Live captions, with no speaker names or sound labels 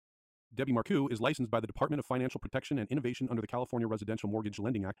Debbie Marcoux is licensed by the Department of Financial Protection and Innovation under the California Residential Mortgage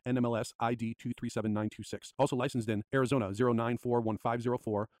Lending Act, NMLS ID 237926. Also licensed in Arizona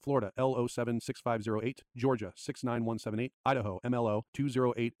 0941504, Florida L076508, Georgia 69178, Idaho MLO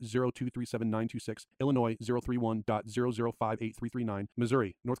 208023796, Illinois 031.0058339,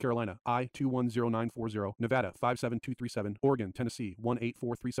 Missouri, North Carolina I210940, Nevada 57237, Oregon, Tennessee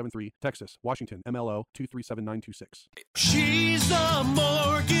 184373, Texas, Washington MLO 237926. She's a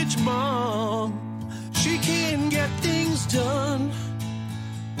mortgage mom. She can get things done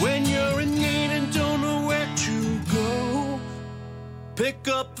when you're in need and don't know where to go. Pick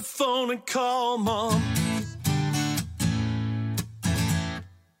up the phone and call Mom.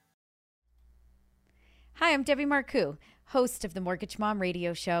 Hi, I'm Debbie Marcoux, host of the Mortgage Mom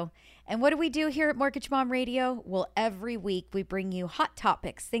Radio Show. And what do we do here at Mortgage Mom Radio? Well, every week we bring you hot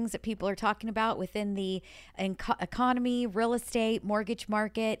topics, things that people are talking about within the economy, real estate, mortgage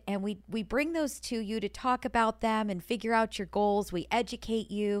market, and we bring those to you to talk about them and figure out your goals. We educate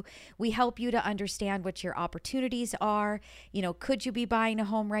you. We help you to understand what your opportunities are. You know, could you be buying a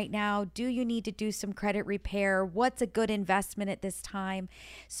home right now? Do you need to do some credit repair? What's a good investment at this time?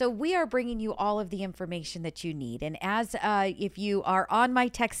 So we are bringing you all of the information that you need. And as if you are on my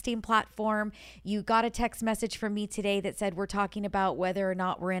texting platform, you got a text message from me today that said we're talking about whether or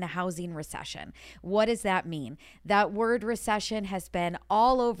not we're in a housing recession. What does that mean? That word recession has been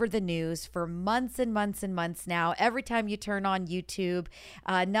all over the news for months and months and months now. Every time you turn on YouTube,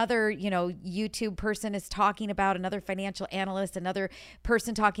 another, YouTube person is talking about, another financial analyst, another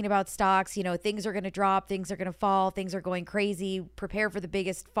person talking about stocks. Things are going to drop, things are going to fall, things are going crazy. Prepare for the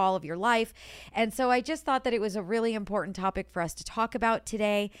biggest fall of your life. And so I just thought that it was a really important topic for us to talk about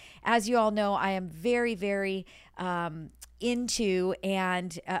today. As you all know, I am very, very into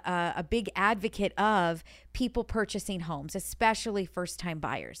and a big advocate of people purchasing homes, especially first-time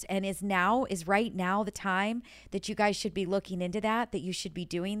buyers. And is right now the time that you guys should be looking into that you should be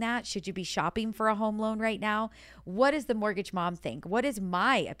doing that? Should you be shopping for a home loan right now? What does the Mortgage Mom think? What is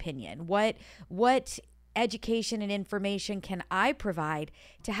my opinion? What education and information can I provide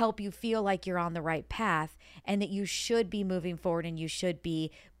to help you feel like you're on the right path and that you should be moving forward and you should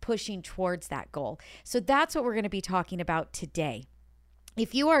be pushing towards that goal? So that's what we're going to be talking about today.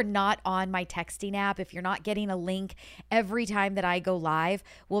 If you are not on my texting app, if you're not getting a link every time that I go live,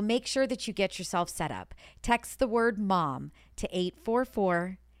 well, make sure that you get yourself set up. Text the word MOM to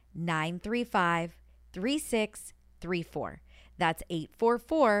 844-935-3634. That's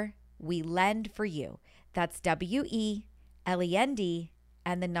 844 We Lend for You. That's WELEND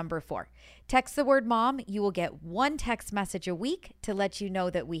and the number 4. Text the word MOM. You will get one text message a week to let you know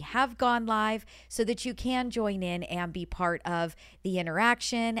that we have gone live so that you can join in and be part of the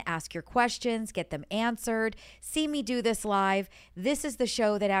interaction, ask your questions, get them answered, see me do this live. This is the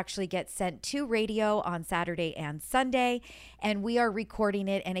show that actually gets sent to radio on Saturday and Sunday, and we are recording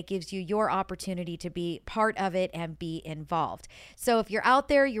it, and it gives you your opportunity to be part of it and be involved. So if you're out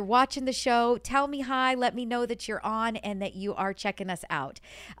there, you're watching the show, tell me hi, let me know that you're on and that you are checking us out.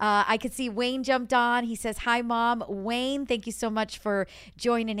 I could see Wayne jumped on. He says, hi, Mom. Wayne, thank you so much for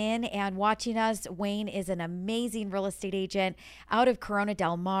joining in and watching us. Wayne is an amazing real estate agent out of Corona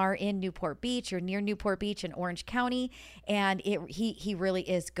Del Mar in Newport Beach, or near Newport Beach in Orange County. And he really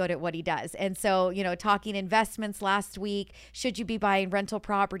is good at what he does. And so, talking investments last week, should you be buying rental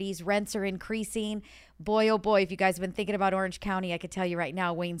properties? Rents are increasing. Boy, oh boy, if you guys have been thinking about Orange County, I could tell you right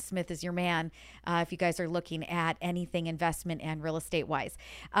now, Wayne Smith is your man if you guys are looking at anything investment and real estate wise.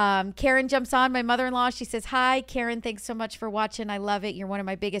 Karen jumps on, my mother-in-law. She says, hi, Karen, thanks so much for watching. I love it. You're one of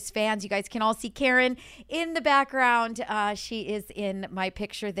my biggest fans. You guys can all see Karen in the background. She is in my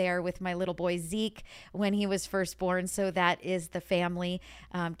picture there with my little boy Zeke when he was first born. So that is the family.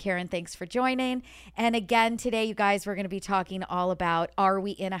 Karen, thanks for joining. And again, today, you guys, we're going to be talking all about, are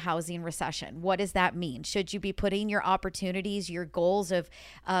we in a housing recession? What does that mean? Should you be putting your opportunities, your goals of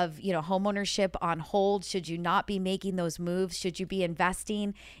home ownership on hold? Should you not be making those moves? Should you be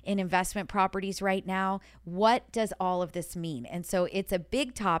investing in investment properties right now? What does all of this mean? And so it's a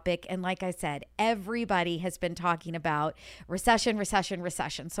big topic. And like I said, everybody has been talking about recession.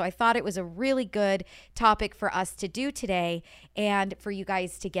 So I thought it was a really good topic for us to do today and for you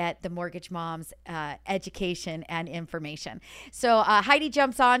guys to get the Mortgage Mom's education and information. So Heidi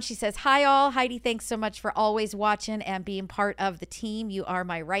jumps on. She says, hi all. Heidi, thanks so much for always watching and being part of the team. You are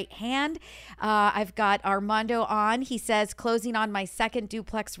my right hand. I've got Armando on. He says, closing on my second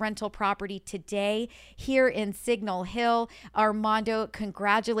duplex rental property today here in Signal Hill. Armando,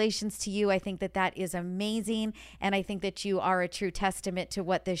 congratulations to you. I think that that is amazing. And I think that you are a true testament to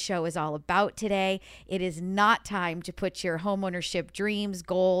what this show is all about today. It is not time to put your homeownership dreams,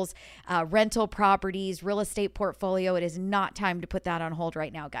 goals, rental properties, real estate portfolio. It is not time to put that on hold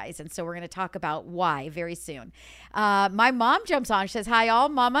right now, guys. And so we're going to talk about why very soon. My mom jumps on. She says, hi, all.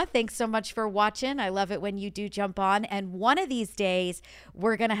 Mama, thanks so much for watching. I love it when you do jump on. And one of these days,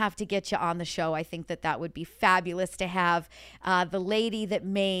 we're going to have to get you on the show. I think that that would be fabulous to have the lady that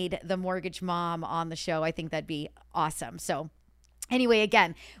made the Mortgage Mom on the show. I think that'd be awesome. So anyway,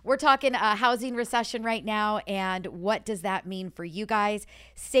 again, we're talking housing recession right now, and what does that mean for you guys?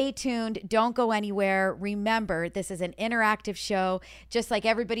 Stay tuned. Don't go anywhere. Remember, this is an interactive show, just like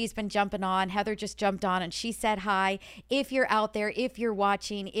everybody's been jumping on. Heather just jumped on, and she said hi. If you're out there, if you're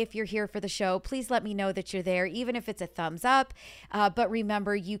watching, if you're here for the show, please let me know that you're there, even if it's a thumbs up. But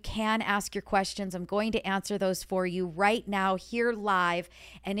remember, you can ask your questions. I'm going to answer those for you right now here live.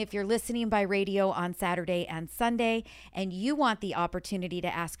 And if you're listening by radio on Saturday and Sunday, and you want the opportunity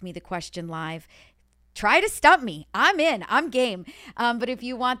to ask me the question live, try to stump me. I'm in. I'm game. But if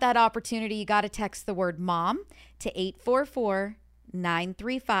you want that opportunity, you got to text the word mom to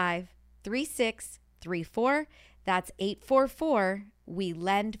 844-935-3634. That's 844 We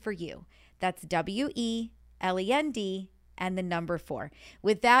Lend for You. That's WELEND and the number 4.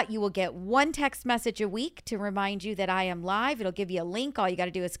 With that, you will get one text message a week to remind you that I am live. It'll give you a link. All you got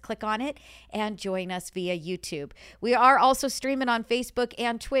to do is click on it and join us via YouTube. We are also streaming on Facebook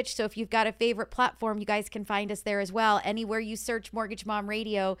and Twitch, so if you've got a favorite platform, you guys can find us there as well. Anywhere you search Mortgage Mom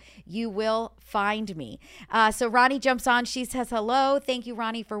Radio, you will find me. So Ronnie jumps on. She says hello. Thank you,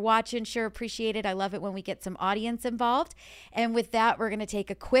 Ronnie, for watching. Sure appreciate it. I love it when we get some audience involved. And with that, we're going to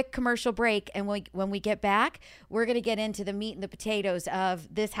take a quick commercial break, and when we get back, we're going to get into the meat and the potatoes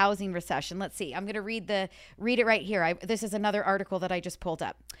of this housing recession. Let's see. I'm going to read it right here. This is another article that I just pulled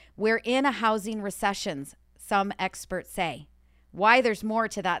up. We're in a housing recession, some experts say. Why? There's more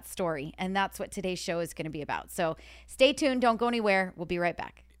to that story, and that's what today's show is going to be about. So stay tuned. Don't go anywhere. We'll be right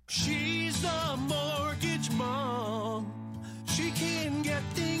back. She's the Mortgage Mom. She can get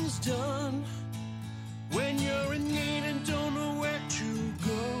things done when you're in need and don't know where to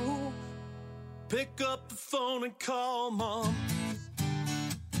go. Pick up the phone and call Mom.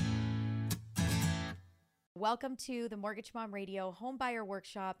 Welcome to the Mortgage Mom Radio Home Buyer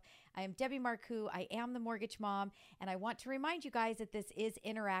Workshop. I am Debbie Marcoux. I am the Mortgage Mom, and I want to remind you guys that this is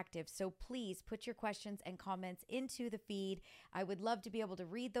interactive, so please put your questions and comments into the feed. I would love to be able to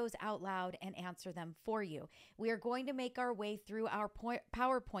read those out loud and answer them for you. We are going to make our way through our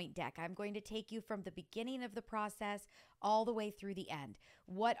PowerPoint deck. I'm going to take you from the beginning of the process all the way through the end.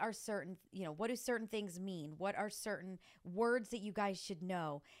 What do certain things mean? What are certain words that you guys should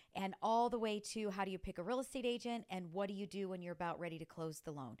know? And all the way to how do you pick a real estate agent, and what do you do when you're about ready to close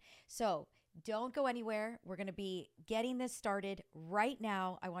the loan? So don't go anywhere. We're going to be getting this started right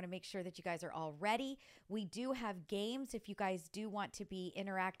now. I want to make sure that you guys are all ready. We do have games if you guys do want to be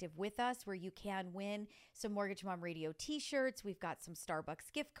interactive with us, where you can win some Mortgage Mom Radio t-shirts. We've got some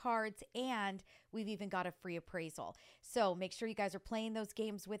Starbucks gift cards, and we've even got a free appraisal. So make sure you guys are playing those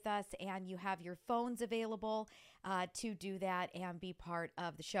games with us, and you have your phones available to do that and be part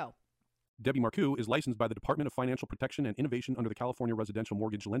of the show. Debbie Marcoux is licensed by the Department of Financial Protection and Innovation under the California Residential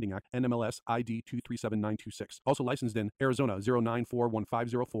Mortgage Lending Act, NMLS ID 237926. Also licensed in Arizona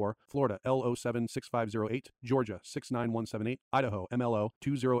 0941504, Florida L076508, Georgia 69178, Idaho MLO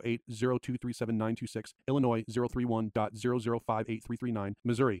 20802379926, Illinois 031.0058339,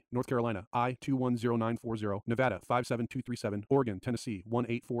 Missouri, North Carolina I210940, Nevada 57237, Oregon, Tennessee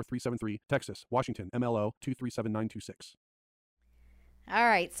 184373, Texas, Washington MLO 237926. All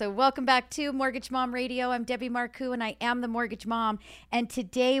right, so welcome back to Mortgage Mom Radio. I'm Debbie Marcoux, and I am the Mortgage Mom. And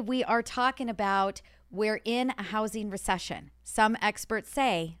today we are talking about we're in a housing recession. Some experts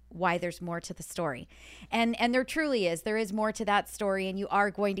say why there's more to the story. And there truly is. There is more to that story, and you are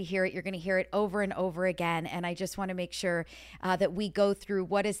going to hear it. You're going to hear it over and over again. And I just want to make sure that we go through,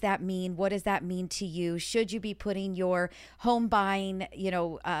 what does that mean? What does that mean to you? Should you be putting your home buying,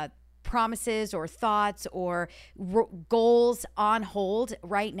 promises or thoughts or goals on hold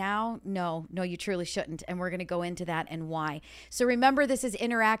right now? No, you truly shouldn't. And we're going to go into that and why. So remember, this is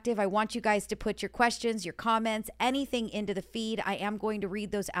interactive. I want you guys to put your questions, your comments, anything into the feed. I am going to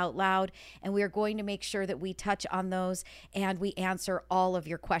read those out loud, and we are going to make sure that we touch on those and we answer all of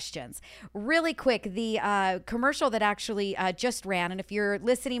your questions. Really quick, the commercial that actually just ran, and if you're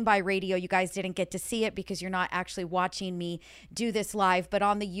listening by radio, you guys didn't get to see it because you're not actually watching me do this live, but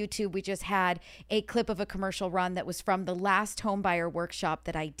on the YouTube, we just had a clip of a commercial run that was from the last homebuyer workshop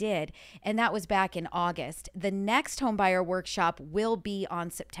that I did, and that was back in August. The next homebuyer workshop will be on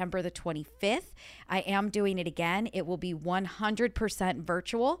September the 25th. I am doing it again. It will be 100%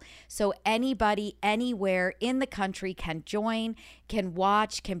 virtual, so anybody, anywhere in the country can join, can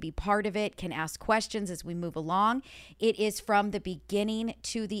watch, can be part of it, can ask questions as we move along. It is from the beginning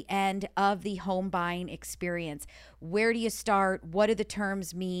to the end of the home buying experience. Where do you start? What do the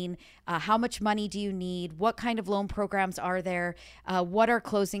terms mean? How much money do you need? What kind of loan programs are there? What are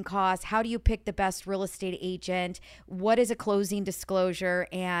closing costs? How do you pick the best real estate agent? What is a closing disclosure?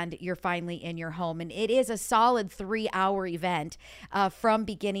 And you're finally in your home. And it is a solid 3-hour event from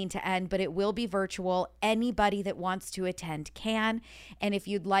beginning to end, but it will be virtual. Anybody that wants to attend can. And if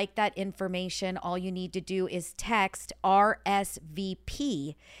you'd like that information, all you need to do is text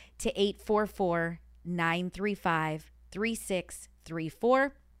RSVP to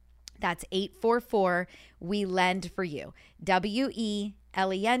 844-935-3634. That's 844 We Lend for You.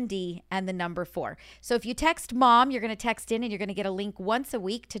 WELEND and the number 4. So if you text mom, you're going to text in and you're going to get a link once a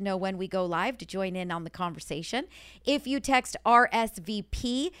week to know when we go live to join in on the conversation. If you text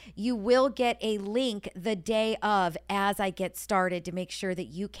RSVP, you will get a link the day of as I get started to make sure that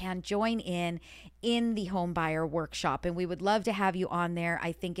you can join in the home buyer workshop. And we would love to have you on there.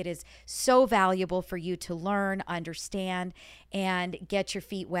 I think it is so valuable for you to learn, understand, and get your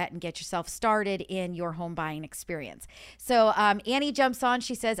feet wet and get yourself started in your home buying experience. So Annie jumps on.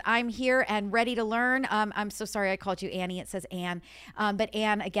 She says, I'm here and ready to learn. I'm so sorry I called you Annie. It says Ann. But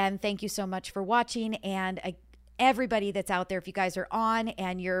Ann, again, thank you so much for watching. And everybody that's out there, if you guys are on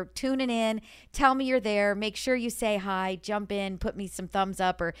and you're tuning in, tell me you're there. Make sure you say hi, jump in, put me some thumbs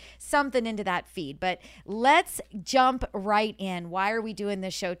up or something into that feed. But let's jump right in. Why are we doing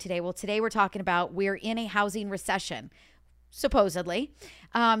this show today? Well, today we're talking about we're in a housing recession, supposedly.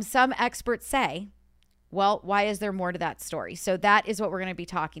 Some experts say, well, why is there more to that story? So that is what we're going to be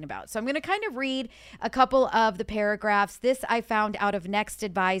talking about. So I'm going to kind of read a couple of the paragraphs. This I found out of Next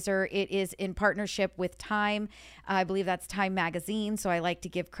Advisor. It is in partnership with Time. I believe that's Time Magazine. So I like to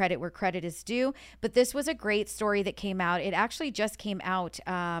give credit where credit is due. But this was a great story that came out. It actually just came out,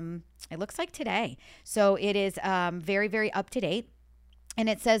 it looks like today. So it is very, very up to date. And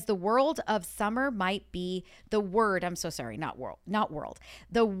it says the world of summer might be the word. I'm so sorry, not world.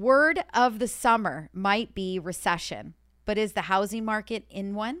 The word of the summer might be recession, but is the housing market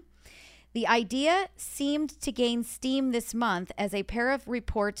in one? The idea seemed to gain steam this month as a pair of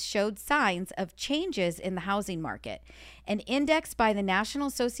reports showed signs of changes in the housing market. An index by the National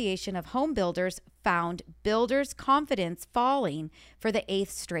Association of Home Builders found builders' confidence falling for the 8th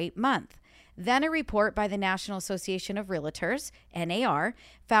straight month. Then a report by the National Association of Realtors, NAR,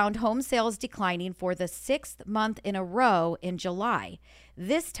 found home sales declining for the 6th month in a row in July,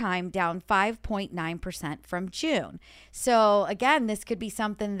 this time down 5.9% from June. So again, this could be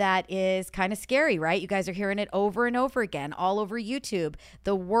something that is kind of scary, right? You guys are hearing it over and over again, all over YouTube.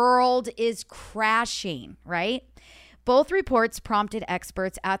 The world is crashing, right? Both reports prompted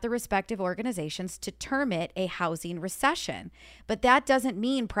experts at the respective organizations to term it a housing recession. But that doesn't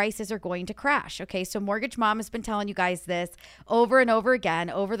mean prices are going to crash. Okay, so Mortgage Mom has been telling you guys this over and over again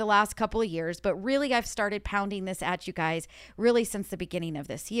over the last couple of years. But really, I've started pounding this at you guys really since the beginning of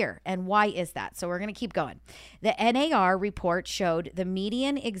this year. And why is that? So we're going to keep going. The NAR report showed the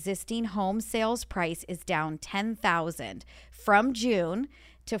median existing home sales price is down $10,000 from June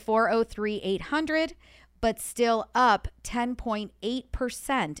to $403,800. But still up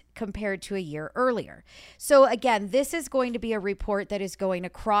 10.8% compared to a year earlier. So again, this is going to be a report that is going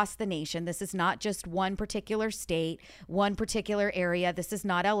across the nation. This is not just one particular state, one particular area. This is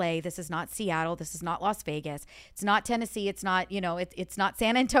not LA. This is not Seattle. This is not Las Vegas. It's not Tennessee. It's not, it's not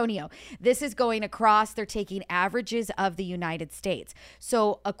San Antonio. This is going across. They're taking averages of the United States.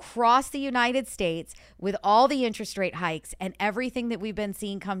 So across the United States, with all the interest rate hikes and everything that we've been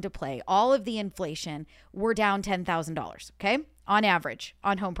seeing come to play, all of the inflation, we're down $10,000, okay, on average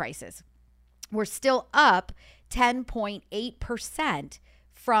on home prices. We're still up 10.8%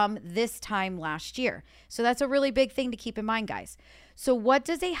 from this time last year. So that's a really big thing to keep in mind, guys. So what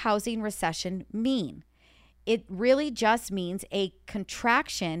does a housing recession mean? it really just means a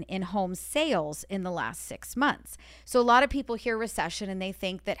contraction in home sales in the last 6 months. So a lot of people hear recession and they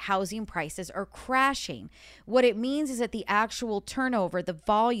think that housing prices are crashing. What it means is that the actual turnover, the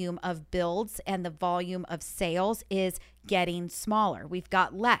volume of builds and the volume of sales is getting smaller. We've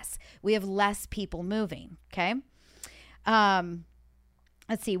got less. We have less people moving, okay?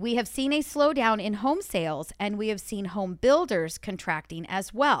 Let's see. We have seen a slowdown in home sales, and we have seen home builders contracting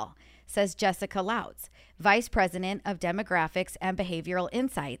as well, says Jessica Louts, Vice President of Demographics and Behavioral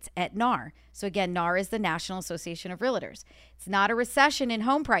Insights at NAR. So again, NAR is the National Association of Realtors. It's not a recession in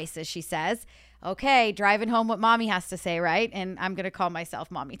home prices, she says. Okay, driving home what mommy has to say, right? And I'm going to call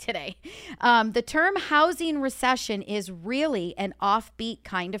myself mommy today. The term housing recession is really an offbeat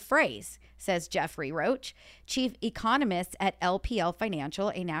kind of phrase, says Jeffrey Roach, chief economist at LPL Financial,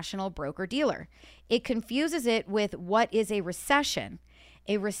 a national broker-dealer. It confuses it with what is a recession.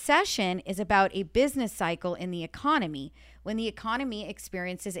 A recession is about a business cycle in the economy when the economy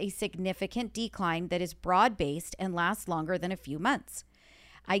experiences a significant decline that is broad-based and lasts longer than a few months.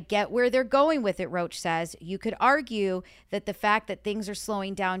 I get where they're going with it, Roach says. You could argue that the fact that things are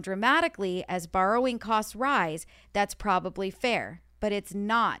slowing down dramatically as borrowing costs rise, that's probably fair, but it's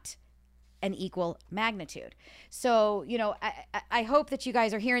not an equal magnitude. So, I hope that you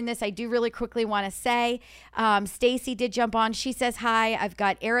guys are hearing this. I do really quickly want to say, Stacy did jump on. She says hi. I've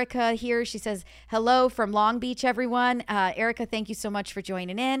got Erica here. She says hello from Long Beach, everyone. Erica, thank you so much for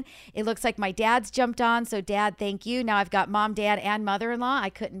joining in. It looks like my dad's jumped on. So Dad, thank you. Now I've got mom, dad, and mother-in-law. I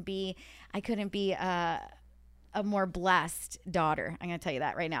couldn't be a more blessed daughter. I'm going to tell you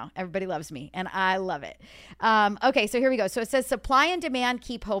that right now. Everybody loves me and I love it. Okay, so here we go. So it says supply and demand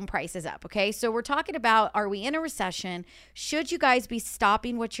keep home prices up. Okay, so we're talking about, are we in a recession? Should you guys be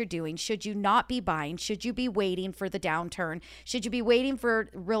stopping what you're doing? Should you not be buying? Should you be waiting for the downturn? Should you be waiting for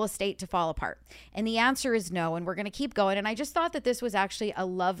real estate to fall apart? And the answer is no, and we're going to keep going. And I just thought that this was actually a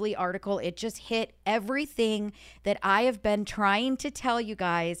lovely article. It just hit everything that I have been trying to tell you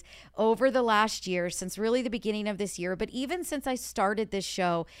guys over the last year, since really the beginning of this year, but even since I started this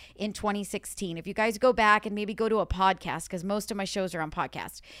show in 2016. If you guys go back and maybe go to a podcast, because most of my shows are on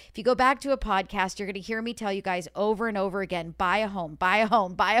podcasts. If you go back to a podcast, you're going to hear me tell you guys over and over again, buy a home, buy a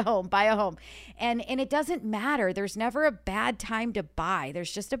home, buy a home, buy a home. And it doesn't matter. There's never a bad time to buy.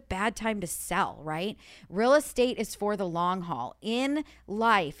 There's just a bad time to sell, right? Real estate is for the long haul. In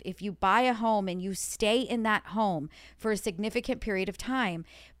life, if you buy a home and you stay in that home for a significant period of time,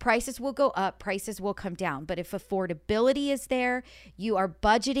 prices will go up, prices will come down. But if affordability is there, you are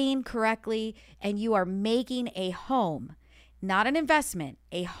budgeting correctly, and you are making a home, not an investment,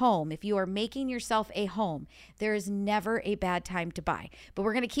 a home. If you are making yourself a home, there is never a bad time to buy. But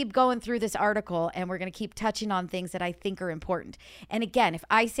we're going to keep going through this article, and we're going to keep touching on things that I think are important. And again, if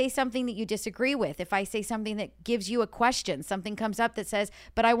I say something that you disagree with, if I say something that gives you a question, something comes up that says,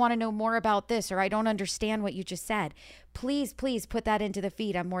 but I want to know more about this, or I don't understand what you just said, please put that into the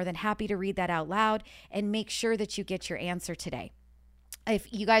feed. I'm more than happy to read that out loud and make sure that you get your answer today.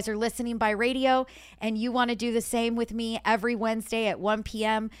 If you guys are listening by radio and you want to do the same with me every Wednesday at 1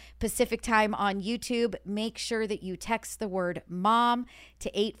 p.m. Pacific time on YouTube, make sure that you text the word MOM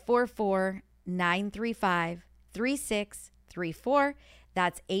to 844-935-3634.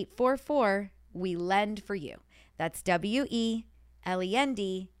 That's 844-WE-LEND-FOR-YOU. That's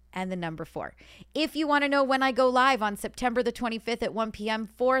WELEND and the number 4. If you want to know when I go live on September the 25th at 1 p.m.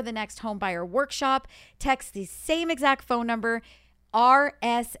 for the next home buyer workshop, text the same exact phone number,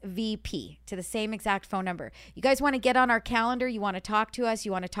 RSVP, to the same exact phone number. You guys want to get on our calendar, you want to talk to us,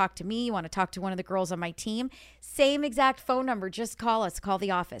 you want to talk to me, you want to talk to one of the girls on my team, same exact phone number, just call us, call the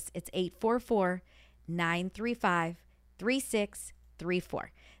office. It's 844-935-3634.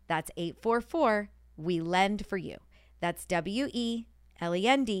 That's 844-WE-LEND-FOR-YOU. That's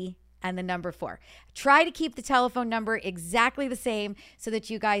WELEND and the number 4. Try to keep the telephone number exactly the same so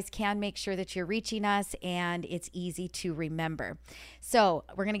that you guys can make sure that you're reaching us and it's easy to remember. So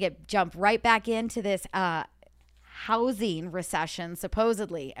we're going to jump right back into this housing recession,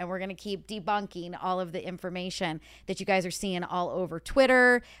 supposedly, and we're going to keep debunking all of the information that you guys are seeing all over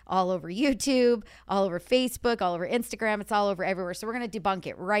Twitter, all over YouTube, all over Facebook, all over Instagram. It's all over everywhere. So we're going to debunk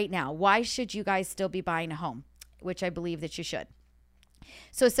it right now. Why should you guys still be buying a home? Which I believe that you should.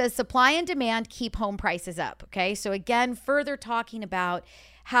 So it says supply and demand keep home prices up. Okay. So again, further talking about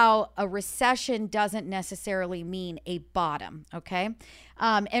how a recession doesn't necessarily mean a bottom, okay?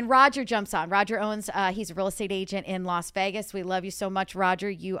 And Roger jumps on. Roger owns, he's a real estate agent in Las Vegas. We love you so much, Roger.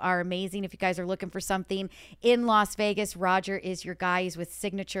 You are amazing. If you guys are looking for something in Las Vegas, Roger is your guy. He's with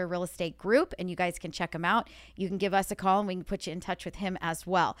Signature Real Estate Group, and you guys can check him out. You can give us a call, and we can put you in touch with him as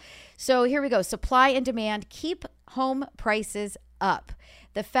well. So here we go. Supply and demand keep home prices up.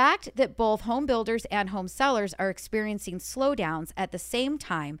 The fact that both home builders and home sellers are experiencing slowdowns at the same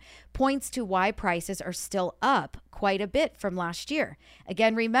time points to why prices are still up quite a bit from last year.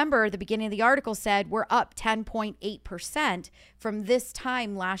 Again, remember the beginning of the article said we're up 10.8% from this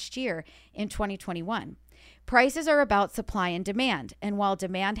time last year in 2021. Prices are about supply and demand, and while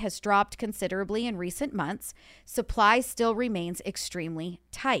demand has dropped considerably in recent months, supply still remains extremely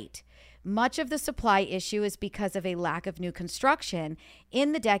tight. Much of the supply issue is because of a lack of new construction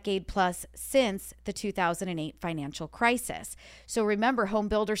in the decade plus since the 2008 financial crisis. So remember, home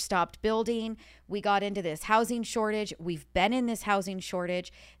builders stopped building. We got into this housing shortage. We've been in this housing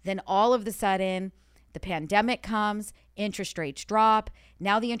shortage. Then all of a sudden, the pandemic comes, interest rates drop.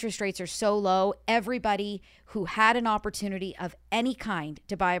 Now the interest rates are so low, everybody who had an opportunity of any kind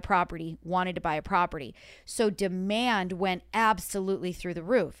to buy a property wanted to buy a property. So demand went absolutely through the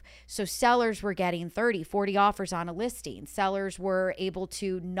roof. So sellers were getting 30, 40 offers on a listing. Sellers were able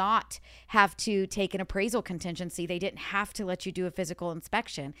to not have to take an appraisal contingency. They didn't have to let you do a physical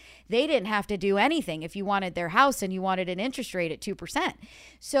inspection. They didn't have to do anything if you wanted their house and you wanted an interest rate at 2%.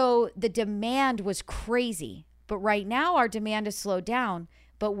 So the demand was crazy. But right now our demand has slowed down,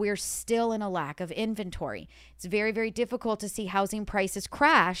 but we're still in a lack of inventory. It's very, very difficult to see housing prices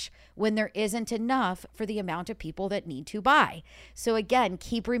crash when there isn't enough for the amount of people that need to buy. So again,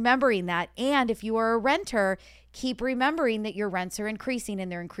 keep remembering that. And if you are a renter, keep remembering that your rents are increasing,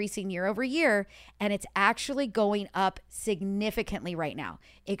 and they're increasing year over year. And it's actually going up significantly right now,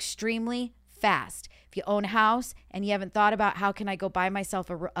 extremely fast. If you own a house and you haven't thought about how can I go buy myself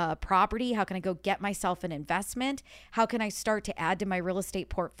a property, how can I go get myself an investment, how can I start to add to my real estate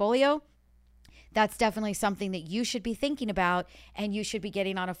portfolio, that's definitely something that you should be thinking about, and you should be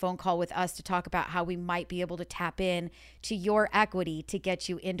getting on a phone call with us to talk about how we might be able to tap in to your equity to get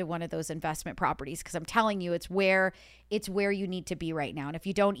you into one of those investment properties, because I'm telling you, it's where you need to be right now. And if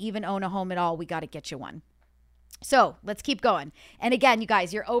you don't even own a home at all, we got to get you one. So let's keep going. And again, you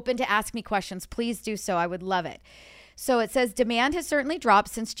guys, you're open to ask me questions. Please do so. I would love it. So it says demand has certainly dropped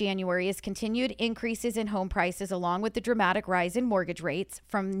since January as continued increases in home prices, along with the dramatic rise in mortgage rates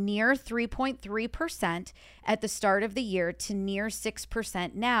from near 3.3% at the start of the year to near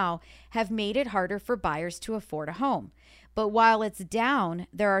 6% now, have made it harder for buyers to afford a home. But while it's down,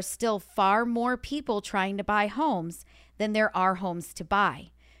 there are still far more people trying to buy homes than there are homes to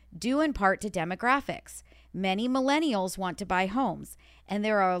buy, due in part to demographics. Many millennials want to buy homes, and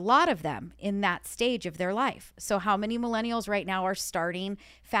there are a lot of them in that stage of their life. So how many millennials right now are starting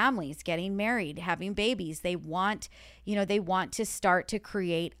families, getting married, having babies? They want to start to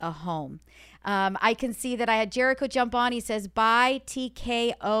create a home. I can see that I had Jericho jump on. He says, buy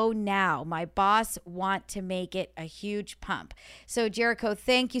TKO now. My boss want to make it a huge pump. So Jericho,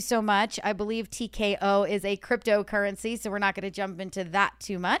 thank you so much. I believe TKO is a cryptocurrency, so we're not going to jump into that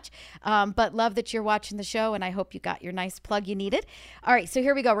too much. But love that you're watching the show, and I hope you got your nice plug you needed. All right, so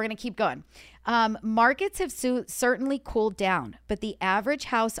here we go. We're going to keep going. Markets have certainly cooled down, but the average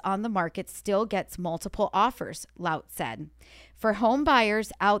house on the market still gets multiple offers, Lout said. For home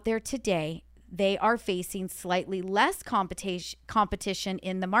buyers out there today, they are facing slightly less competition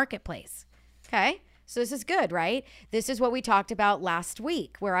in the marketplace. Okay, so this is good, right? This is what we talked about last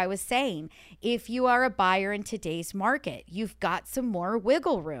week, where I was saying, if you are a buyer in today's market, you've got some more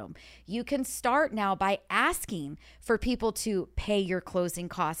wiggle room. You can start now by asking for people to pay your closing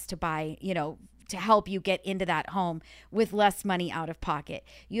costs to buy, to help you get into that home with less money out of pocket.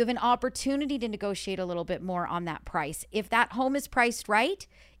 You have an opportunity to negotiate a little bit more on that price. If that home is priced right,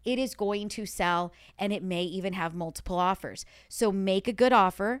 it is going to sell, and it may even have multiple offers. So make a good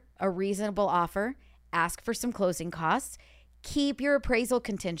offer, a reasonable offer, ask for some closing costs, keep your appraisal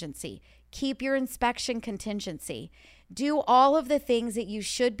contingency, keep your inspection contingency. Do all of the things that you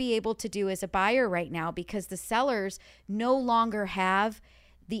should be able to do as a buyer right now, because the sellers no longer have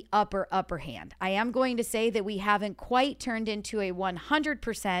the upper hand. I am going to say that we haven't quite turned into a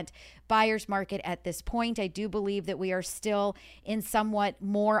 100% buyer's market at this point. I do believe that we are still in somewhat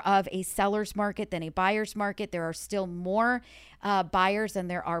more of a seller's market than a buyer's market. There are still more buyers and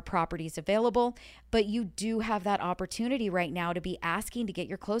there are properties available, but you do have that opportunity right now to be asking to get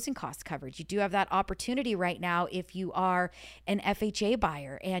your closing costs covered. You do have that opportunity right now if you are an FHA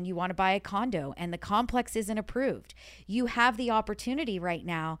buyer and you want to buy a condo and the complex isn't approved. You have the opportunity right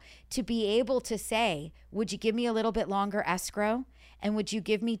now to be able to say, would you give me a little bit longer escrow? And would you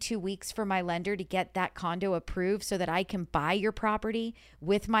give me 2 weeks for my lender to get that condo approved so that I can buy your property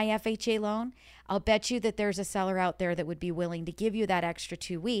with my FHA loan? I'll bet you that there's a seller out there that would be willing to give you that extra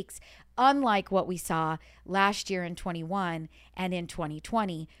 2 weeks, unlike what we saw last year in 21 and in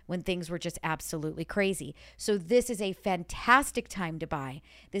 2020 when things were just absolutely crazy. So this is a fantastic time to buy.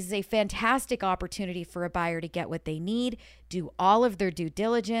 This is a fantastic opportunity for a buyer to get what they need, do all of their due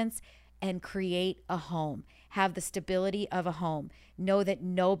diligence, and create a home. Have the stability of a home. Know that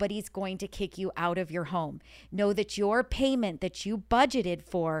nobody's going to kick you out of your home. Know that your payment that you budgeted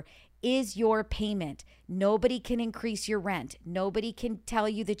for is your payment. Nobody can increase your rent. Nobody can tell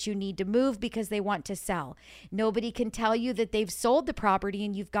you that you need to move because they want to sell. Nobody can tell you that they've sold the property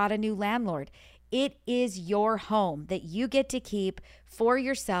and you've got a new landlord. It is your home that you get to keep for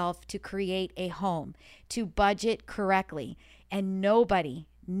yourself to create a home, to budget correctly. And nobody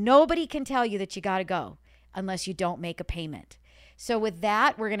can tell you that you got to go unless you don't make a payment. So with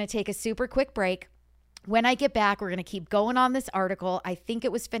that, we're going to take a super quick break. When I get back, we're going to keep going on this article. I think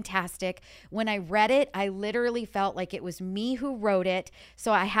it was fantastic. When I read it, I literally felt like it was me who wrote it.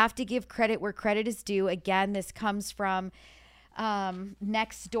 So I have to give credit where credit is due. Again, this comes from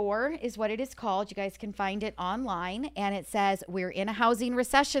Nextdoor is what it is called. You guys can find it online. And it says, we're in a housing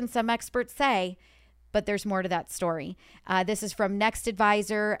recession, some experts say. But there's more to that story. This is from Next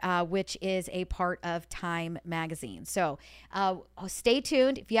Advisor, which is a part of Time Magazine. So stay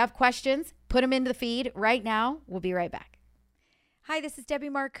tuned. If you have questions, put them into the feed right now. We'll be right back. Hi, this is Debbie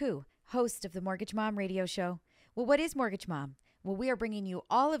Marcoux, host of the Mortgage Mom Radio Show. Well, what is Mortgage Mom? Well, we are bringing you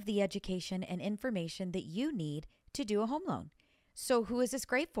all of the education and information that you need to do a home loan. So who is this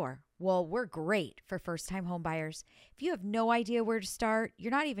great for? Well, we're great for first-time home buyers. If you have no idea where to start,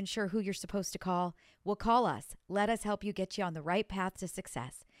 you're not even sure who you're supposed to call, well, call us. Let us help you get you on the right path to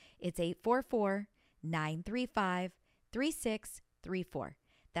success. It's 844-935-3634.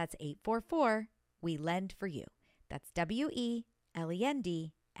 That's 844, we lend for you. That's WELEND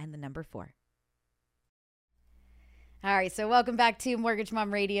and the number 4. All right, so welcome back to Mortgage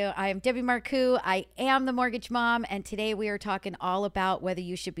Mom Radio. I am Debbie Marcoux. I am the Mortgage Mom, and today we are talking all about whether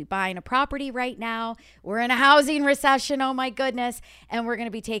you should be buying a property right now. We're in a housing recession, oh my goodness, and we're going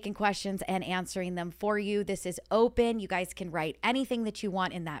to be taking questions and answering them for you. This is open. You guys can write anything that you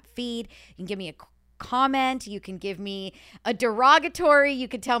want in that feed. You can give me a comment, you can give me a derogatory, you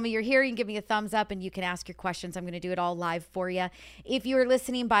can tell me you're here, you can give me a thumbs up, and you can ask your questions. I'm going to do it all live for you. If you're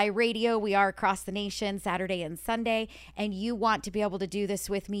listening by radio, we are across the nation Saturday and Sunday, and you want to be able to do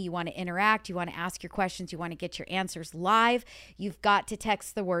this with me, you want to interact, you want to ask your questions, you want to get your answers live, you've got to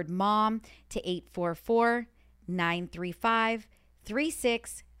text the word MOM to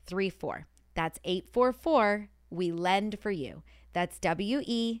 844-935-3634. That's 844, we lend for you. That's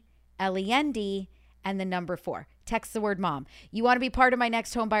WELEND and the number 4. Text the word MOM. You want to be part of my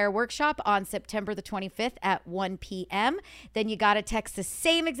next homebuyer workshop on September the 25th at 1 p.m. Then you got to text the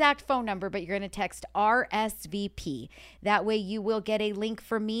same exact phone number, but you're going to text RSVP. That way you will get a link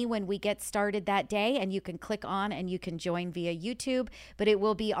from me when we get started that day, and you can click on and you can join via YouTube. But it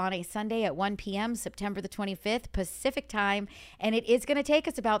will be on a Sunday at 1 p.m., September the 25th, Pacific time. And it is going to take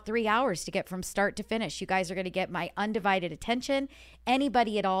us about 3 hours to get from start to finish. You guys are going to get my undivided attention.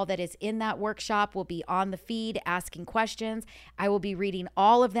 Anybody at all that is in that workshop will be on the feed asking questions. I will be reading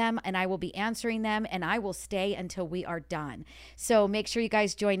all of them and I will be answering them, and I will stay until we are done. So make sure you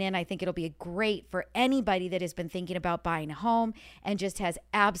guys join in. I think it'll be great for anybody that has been thinking about buying a home and just has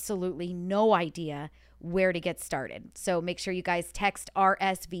absolutely no idea where to get started. So make sure you guys text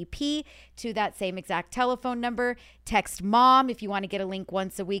RSVP to that same exact telephone number. Text MOM if you want to get a link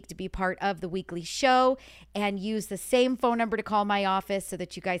once a week to be part of the weekly show, and use the same phone number to call my office so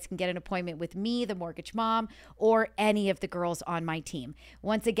that you guys can get an appointment with me, the Mortgage Mom, or any of the girls on my team.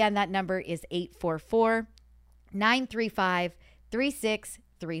 Once again, that number is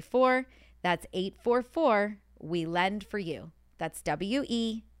 844-935-3634. That's 844, we lend for you. That's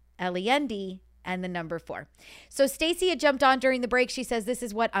WELEND and the number 4. So Stacy had jumped on during the break. She says, this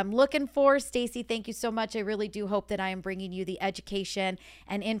is what I'm looking for. Stacy, thank you so much. I really do hope that I am bringing you the education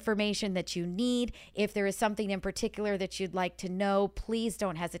and information that you need. If there is something in particular that you'd like to know, please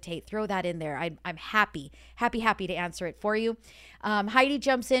don't hesitate. Throw that in there. I'm happy to answer it for you. Heidi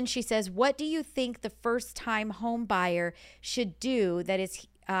jumps in. She says, what do you think the first-time home buyer should do that is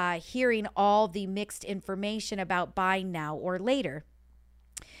hearing all the mixed information about buying now or later.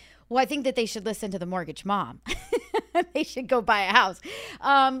 Well, I think that they should listen to the Mortgage Mom. They should go buy a house.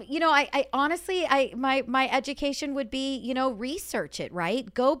 I honestly, my education would be, research it,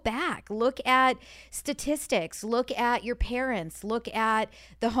 right? Go back, look at statistics, look at your parents, look at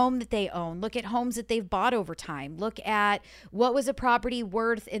the home that they own, look at homes that they've bought over time, look at what was a property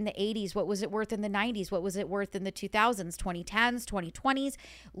worth in the 80s, what was it worth in the 90s, what was it worth in the 2000s, 2010s, 2020s.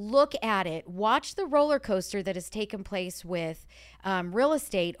 Look at it. Watch the roller coaster that has taken place with real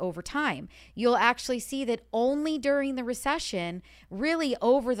estate over time. You'll actually see that only during the recession, really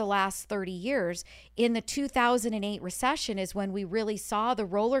over the last 30 years, in the 2008 recession is when we really saw the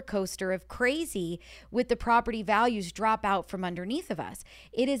roller coaster of crazy with the property values drop out from underneath of us.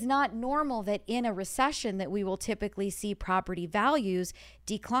 It is not normal that in a recession that we will typically see property values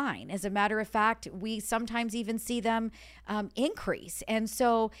decline. As a matter of fact, we sometimes even see them increase. And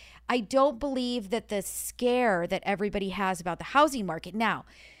so I don't believe that the scare that everybody has about the housing market now,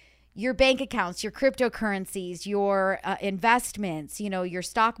 your bank accounts, your cryptocurrencies, your investments, your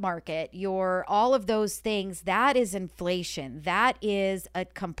stock market, your all of those things, that is inflation. That is a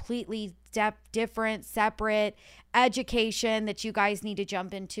completely different, separate education that you guys need to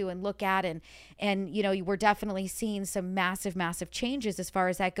jump into and look at. And we're definitely seeing some massive, massive changes as far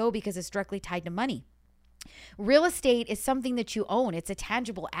as that go because it's directly tied to money. Real estate is something that you own. It's a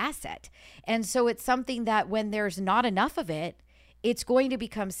tangible asset. And so it's something that when there's not enough of it, it's going to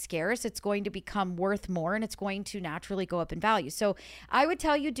become scarce, it's going to become worth more, and it's going to naturally go up in value. So I would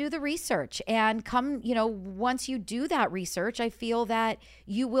tell you, do the research and come, once you do that research, I feel that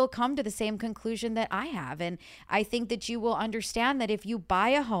you will come to the same conclusion that I have. And I think that you will understand that if you buy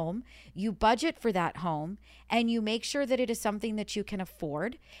a home, you budget for that home, and you make sure that it is something that you can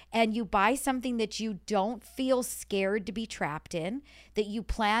afford, and you buy something that you don't feel scared to be trapped in, that you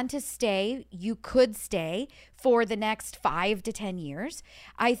plan to stay, you could stay for the next 5 to 10 years.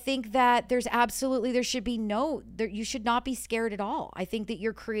 I think that there should be you should not be scared at all. I think that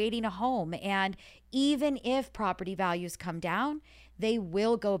you're creating a home, and even if property values come down, they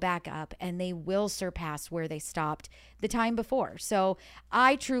will go back up and they will surpass where they stopped the time before. So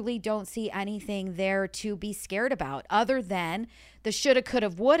I truly don't see anything there to be scared about other than the shoulda, coulda,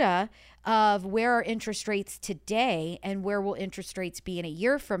 woulda of where are interest rates today and where will interest rates be in a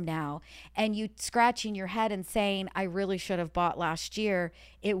year from now. And you scratching your head and saying, I really should have bought last year.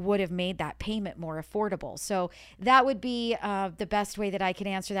 It would have made that payment more affordable. So that would be the best way that I can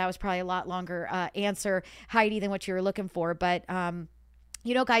answer. That was probably a lot longer answer, Heidi, than what you were looking for. But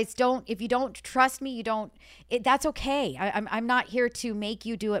guys, if you don't trust me, that's okay. I'm not here to make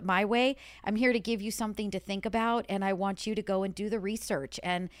you do it my way. I'm here to give you something to think about, and I want you to go and do the research.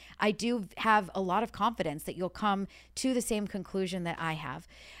 And I do have a lot of confidence that you'll come to the same conclusion that I have.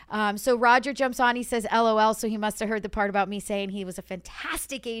 So Roger jumps on, he says, LOL. So he must have heard the part about me saying he was a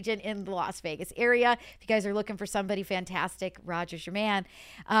fantastic agent in the Las Vegas area. If you guys are looking for somebody fantastic, Roger's your man.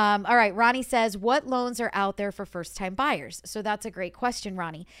 All right. Ronnie says, what loans are out there for first-time buyers? So that's a great question,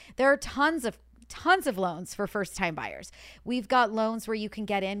 Ronnie. There are tons of loans for first-time buyers. We've got loans where you can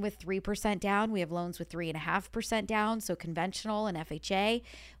get in with 3% down. We have loans with 3.5% down, so conventional and FHA.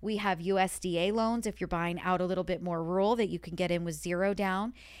 We have USDA loans if you're buying out a little bit more rural that you can get in with 0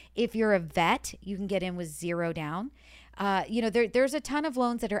 down. If you're a vet, you can get in with 0 down. There's a ton of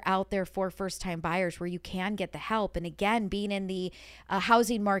loans that are out there for first-time buyers where you can get the help. And again, being in the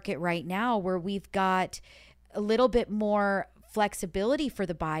housing market right now where we've got a little bit more flexibility for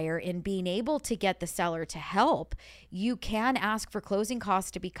the buyer in being able to get the seller to help, you can ask for closing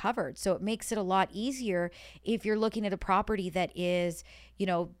costs to be covered. So it makes it a lot easier if you're looking at a property that is,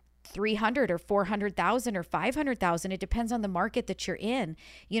 $300,000 or $400,000 or $500,000. It depends on the market that you're in,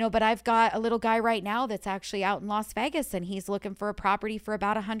 but I've got a little guy right now that's actually out in Las Vegas, and he's looking for a property for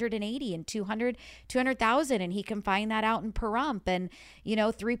about 180 and 200,000, and he can find that out in Pahrump, and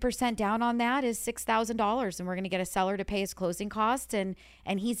 3% down on that is $6,000, and we're going to get a seller to pay his closing costs, and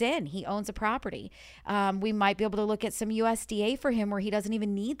he owns a property. We might be able to look at some USDA for him where he doesn't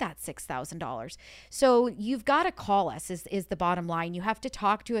even need that $6,000. So you've got to call us is the bottom line. You have to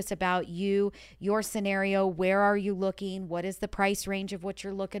talk to us about your scenario. Where are you looking? What is the price range of what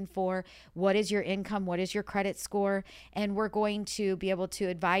you're looking for? What is your income? What is your credit score? And we're going to be able to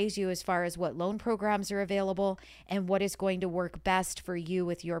advise you as far as what loan programs are available and what is going to work best for you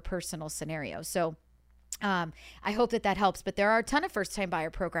with your personal scenario. So I hope that helps, but there are a ton of first-time buyer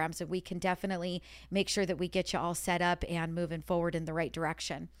programs that we can definitely make sure that we get you all set up and moving forward in the right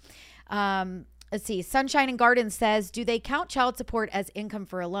direction. Let's see. Sunshine and Garden says, do they count child support as income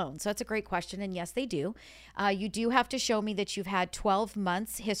for a loan? So that's a great question. And yes, they do. You do have to show me that you've had 12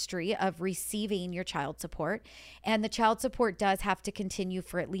 months history of receiving your child support. And the child support does have to continue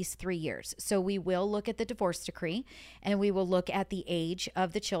for at least 3 years. So we will look at the divorce decree, and we will look at the age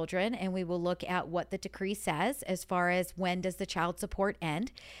of the children, and we will look at what the decree says as far as when does the child support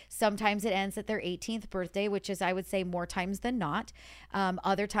end. Sometimes it ends at their 18th birthday, which is, I would say, more times than not.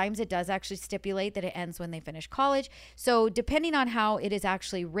 Other times it does actually stipulate that it ends when they finish college. So depending on how it is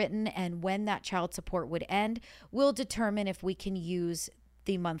actually written and when that child support would end, will determine if we can use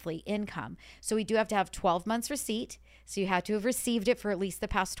the monthly income. So we do have to have 12 months receipt. So you have to have received it for at least the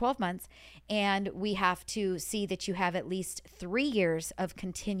past 12 months. And we have to see that you have at least 3 years of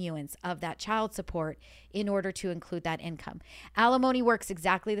continuance of that child support in order to include that income. Alimony works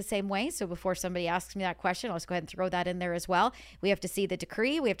exactly the same way. So before somebody asks me that question, I'll just go ahead and throw that in there as well. We have to see the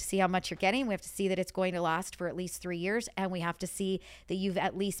decree. We have to see how much you're getting. We have to see that it's going to last for at least 3 years. And we have to see that you've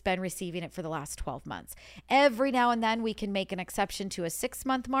at least been receiving it for the last 12 months. Every now and then we can make an exception to a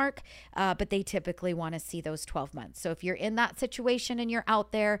 6-month mark, but they typically want to see those 12 months. So if you're in that situation and you're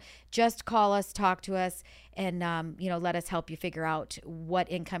out there, just call us, talk to us, and let us help you figure out what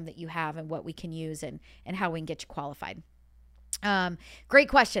income that you have and what we can use and how we can get you qualified. Great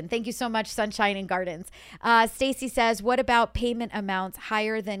question. Thank you so much, Sunshine and Gardens. Stacy says, what about payment amounts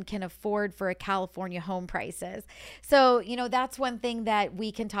higher than can afford for a California home prices? So, that's one thing that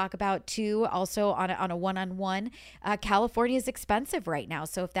we can talk about too, also on a one-on-one. California is expensive right now.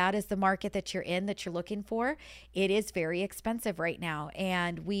 So if that is the market that you're in, that you're looking for, it is very expensive right now.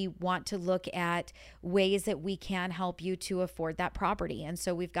 And we want to look at ways that we can help you to afford that property. And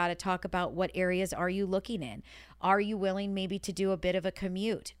so we've got to talk about what areas are you looking in? Are you willing maybe to do a bit of a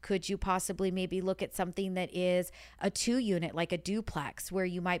commute? Could you possibly maybe look at something that is a 2-unit, like a duplex, where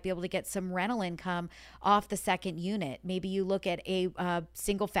you might be able to get some rental income off the second unit? Maybe you look at a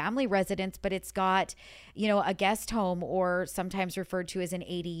single family residence, but it's got, a guest home, or sometimes referred to as an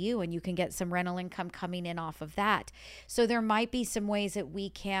ADU, and you can get some rental income coming in off of that. So there might be some ways that we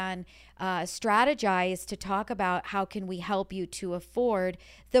can strategize to talk about how can we help you to afford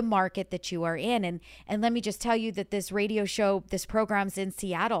the market that you are in. And let me just tell you that this radio show, this program's in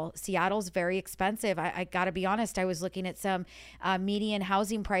Seattle. Seattle's very expensive. I got to be honest. I was looking at some median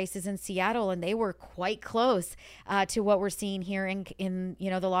housing prices in Seattle, and they were quite close to what we're seeing here in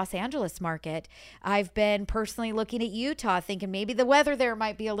the Los Angeles market. I've been personally looking at Utah, thinking maybe the weather there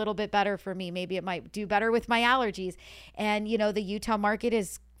might be a little bit better for me. Maybe it might do better with my allergies. And the Utah market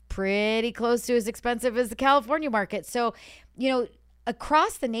is pretty close to as expensive as the California market. So,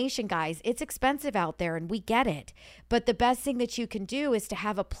 across the nation, guys, it's expensive out there, and we get it. But the best thing that you can do is to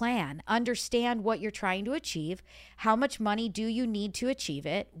have a plan, understand what you're trying to achieve. How much money do you need to achieve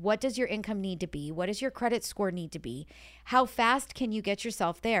it? What does your income need to be? What does your credit score need to be? How fast can you get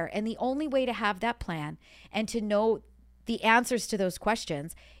yourself there? And the only way to have that plan and to know the answers to those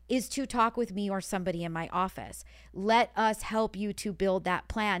questions is to talk with me or somebody in my office. Let us help you to build that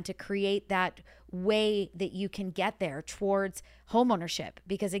plan, to create that way that you can get there towards homeownership.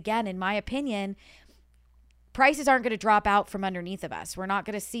 Because again, in my opinion, prices aren't going to drop out from underneath of us. We're not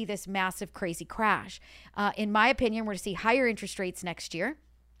going to see this massive, crazy crash. In my opinion, we're going to see higher interest rates next year.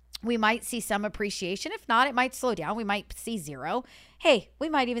 We might see some appreciation. If not, it might slow down. We might see 0. Hey, we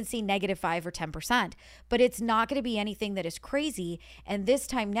might even see -5 or 10%, but it's not going to be anything that is crazy. And this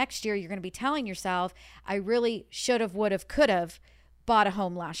time next year, you're going to be telling yourself, I really should have, would have, could have bought a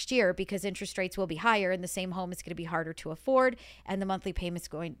home last year, because interest rates will be higher and the same home is going to be harder to afford, and the monthly payment's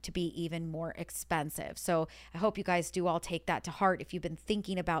going to be even more expensive. So I hope you guys do all take that to heart if you've been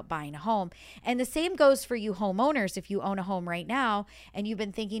thinking about buying a home. And the same goes for you homeowners. If you own a home right now and you've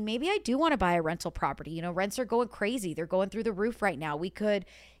been thinking, maybe I do want to buy a rental property. Rents are going crazy. They're going through the roof right now. We could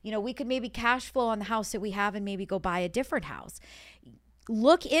maybe cash flow on the house that we have and maybe go buy a different house.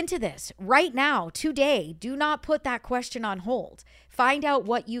 Look into this right now, today. Do not put that question on hold. Find out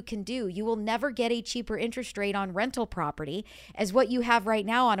what you can do. You will never get a cheaper interest rate on rental property as what you have right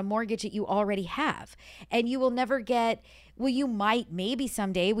now on a mortgage that you already have. And you will never get, you might, maybe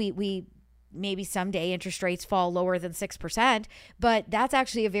someday, maybe someday interest rates fall lower than 6%, but that's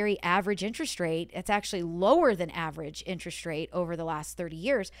actually a very average interest rate. It's actually lower than average interest rate over the last 30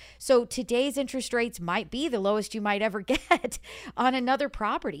 years. So today's interest rates might be the lowest you might ever get on another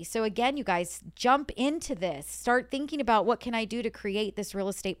property. So again, you guys, jump into this. Start thinking about, what can I do to create this real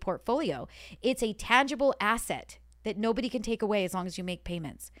estate portfolio? It's a tangible asset that nobody can take away as long as you make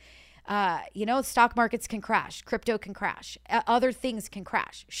payments. Stock markets can crash, crypto can crash, other things can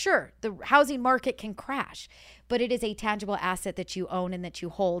crash. Sure, the housing market can crash, but it is a tangible asset that you own and that you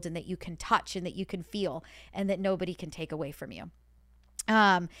hold and that you can touch and that you can feel and that nobody can take away from you.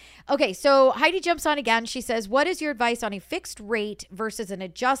 Okay, so Heidi jumps on again. She says, what is your advice on a fixed rate versus an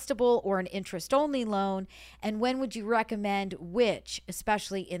adjustable or an interest-only loan? And when would you recommend which,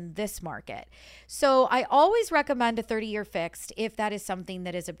 especially in this market? So I always recommend a 30-year fixed if that is something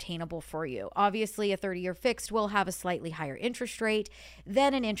that is obtainable for you. Obviously, a 30-year fixed will have a slightly higher interest rate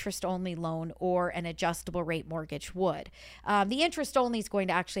than an interest-only loan or an adjustable rate mortgage would. The interest-only is going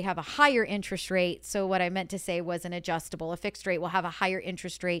to actually have a higher interest rate. So what I meant to say was an adjustable. A fixed rate will have a higher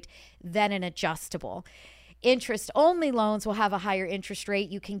interest rate than an adjustable. Interest-only loans will have a higher interest rate.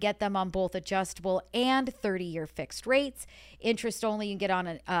 You can get them on both adjustable and 30-year fixed rates. Interest-only, you can get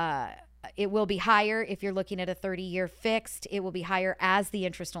on it will be higher if you're looking at a 30-year fixed. It will be higher as the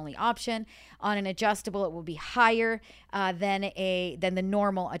interest-only option. On an adjustable, it will be higher than the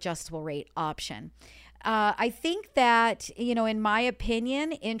normal adjustable rate option. I think that, in my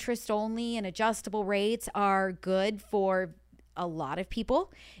opinion, interest-only and adjustable rates are good for a lot of people.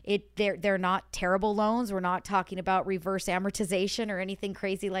 They're not terrible loans. We're not talking about reverse amortization or anything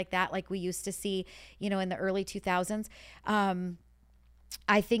crazy like that, like we used to see, in the early 2000s.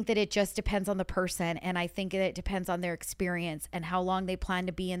 I think that it just depends on the person, and I think that it depends on their experience and how long they plan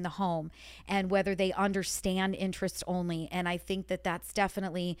to be in the home and whether they understand interest only. And I think that that's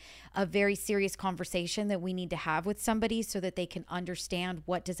definitely a very serious conversation that we need to have with somebody so that they can understand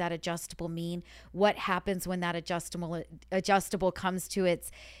what does that adjustable mean, what happens when that adjustable comes to its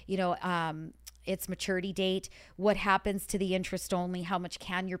maturity date, what happens to the interest only, how much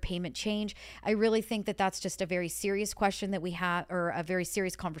can your payment change? I really think that that's just a very serious question that we have, or a very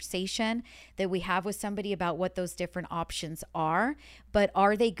serious conversation that we have with somebody about what those different options are. But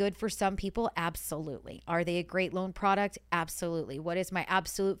are they good for some people? Absolutely. Are they a great loan product? Absolutely. What is my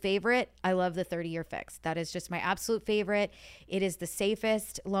absolute favorite? I love the 30-year fix. That is just my absolute favorite. It is the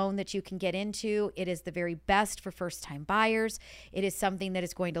safest loan that you can get into. It is the very best for first-time buyers. It is something that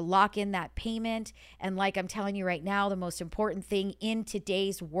is going to lock in that payment. And like I'm telling you right now, the most important thing in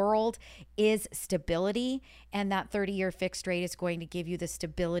today's world is stability. And that 30-year fixed rate is going to give you the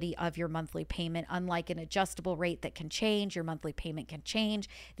stability of your monthly payment. Unlike an adjustable rate that can change, your monthly payment can change.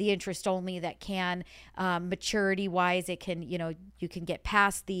 The interest only that can, maturity wise, it can, you can get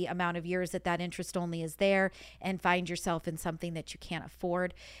past the amount of years that interest only is there and find yourself in something that you can't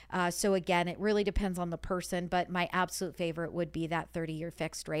afford. So again, it really depends on the person, but my absolute favorite would be that 30-year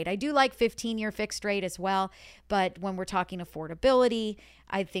fixed rate. I do like 15-year fixed rate as well, but when we're talking affordability,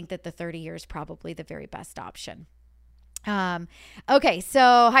 I think that the 30 years is probably the very best option. Okay,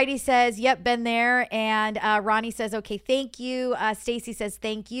 so Heidi says, yep, been there. And Ronnie says, okay, thank you. Stacy says,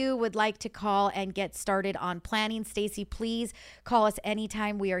 thank you. Would like to call and get started on planning. Stacy, please call us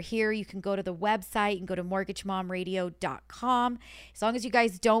anytime. We are here. You can go to the website. You can go to mortgagemomradio.com. As long as you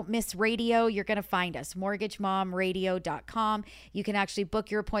guys don't miss radio, you're going to find us, mortgagemomradio.com. You can actually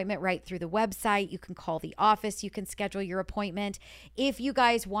book your appointment right through the website. You can call the office. You can schedule your appointment. If you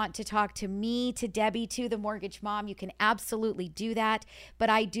guys want to talk to me, to Debbie, to the Mortgage Mom, you can absolutely do that, but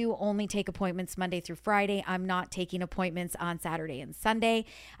I do only take appointments Monday through Friday. I'm not taking appointments on Saturday and Sunday.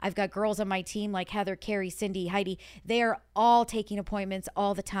 I've got girls on my team like Heather, Carrie, Cindy, Heidi. They are all taking appointments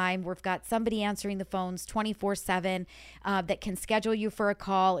all the time. We've got somebody answering the phones 24/7 that can schedule you for a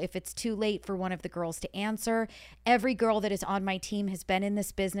call if it's too late for one of the girls to answer. Every girl that is on my team has been in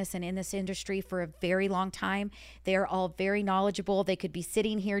this business and in this industry for a very long time. They are all very knowledgeable. They could be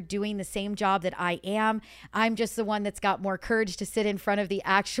sitting here doing the same job that I am. I'm just the one that's got more courage to sit in front of the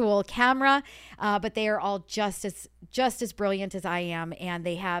actual camera, but they are all just as brilliant as I am, and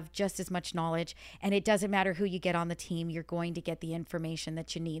they have just as much knowledge. And it doesn't matter who you get on the team, you're going to get the information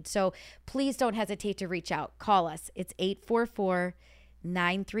that you need. So please don't hesitate to reach out. Call us. It's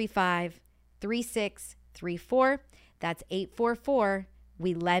 844-935-3634. That's 844.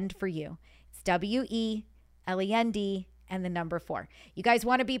 We lend for you. It's WELEND and the number 4. You guys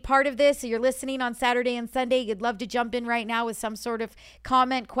want to be part of this? So you're listening on Saturday and Sunday. You'd love to jump in right now with some sort of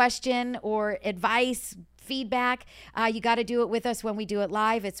comment, question, or advice, feedback. You got to do it with us when we do it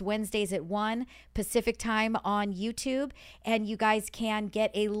live. It's Wednesdays at 1 Pacific time on YouTube. And you guys can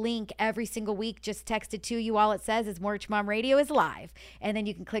get a link every single week just texted to you. All it says is Mortgage Mom Radio is live. And then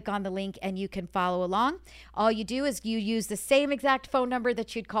you can click on the link and you can follow along. All you do is you use the same exact phone number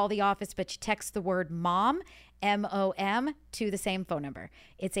that you'd call the office, but you text the word MOM, MOM, to the same phone number.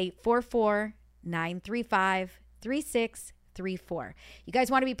 It's 844-935-3634. 3634. You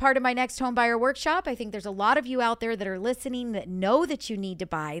guys want to be part of my next home buyer workshop? I think there's a lot of you out there that are listening that know that you need to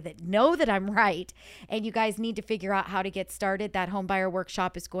buy, that know that I'm right, and you guys need to figure out how to get started. That home buyer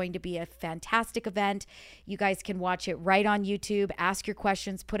workshop is going to be a fantastic event. You guys can watch it right on YouTube, ask your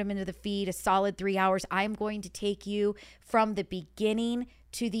questions, put them into the feed, a solid 3 hours. I'm going to take you from the beginning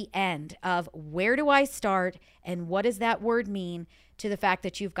to the end of where do I start and what does that word mean, to the fact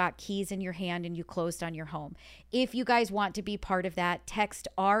that you've got keys in your hand and you closed on your home. If you guys want to be part of that, text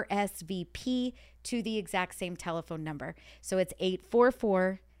RSVP to the exact same telephone number. So it's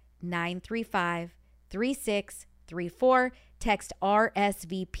 844-935-3634. Text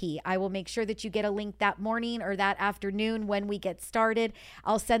RSVP. I will make sure that you get a link that morning or that afternoon when we get started.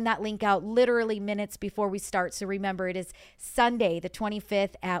 I'll send that link out literally minutes before we start. So remember, it is Sunday, the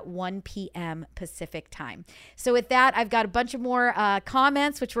 25th at 1 p.m. Pacific time. So with that, I've got a bunch of more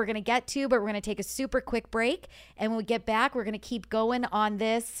comments, which we're going to get to, but we're going to take a super quick break. And when we get back, we're going to keep going on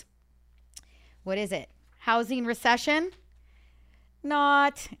this. What is it? Housing recession?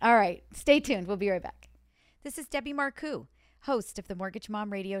 Not. All right. Stay tuned. We'll be right back. This is Debbie Marcoux, host of the Mortgage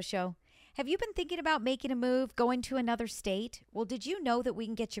Mom Radio Show. Have you been thinking about making a move, going to another state? Well, did you know that we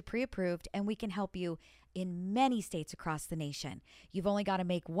can get you pre-approved and we can help you in many states across the nation? You've only got to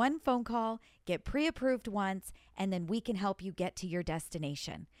make one phone call, get pre-approved once, and then we can help you get to your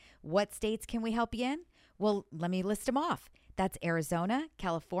destination. What states can we help you in? Well, let me list them off. That's Arizona,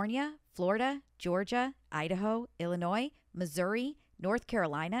 California, Florida, Georgia, Idaho, Illinois, Missouri, North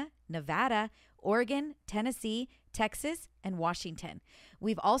Carolina, Nevada, Oregon, Tennessee, Texas, and Washington.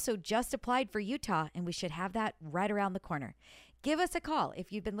 We've also just applied for Utah, and we should have that right around the corner. Give us a call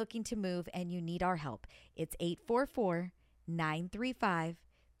if you've been looking to move and you need our help. It's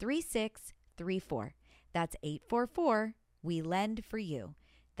 844-935-3634. That's 844-WE-LEND-FOR-YOU.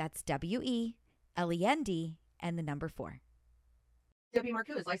 That's WELEND and the number 4. Debbie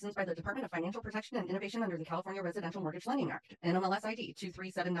Marcoux is licensed by the Department of Financial Protection and Innovation under the California Residential Mortgage Lending Act. NMLS ID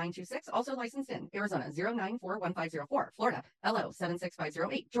 237926. Also licensed in Arizona 0941504, Florida LO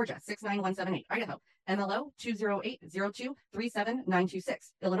 76508, Georgia 69178, Idaho MLO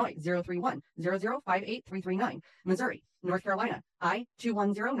 208023796, Illinois 03100583339, Missouri, North Carolina I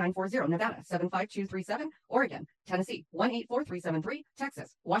 210940, Nevada 75237, Oregon, Tennessee 184373,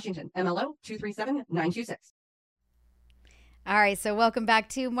 Texas, Washington MLO 237926. All right, so welcome back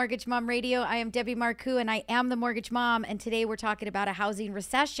to Mortgage Mom Radio. I am Debbie Marcoux, and I am the Mortgage Mom, and today we're talking about a housing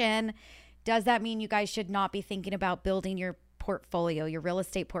recession. Does that mean you guys should not be thinking about building your portfolio, your real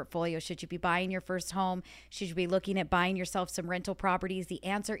estate portfolio? Should you be buying your first home? Should you be looking at buying yourself some rental properties? The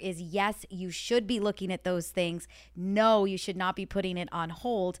answer is yes, you should be looking at those things. No, you should not be putting it on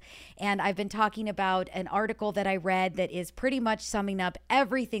hold. And I've been talking about an article that I read that is pretty much summing up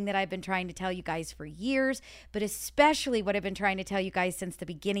everything that I've been trying to tell you guys for years, but especially what I've been trying to tell you guys since the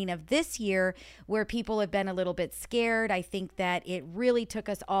beginning of this year, where people have been a little bit scared. I think that it really took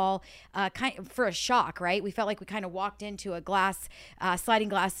us all kind of for a shock, right? We felt like we kind of walked into a sliding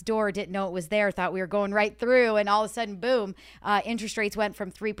glass door, didn't know it was there, thought we were going right through, and all of a sudden, boom, interest rates went from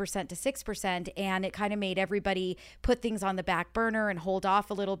 3% to 6%, and it kind of made everybody put things on the back burner and hold off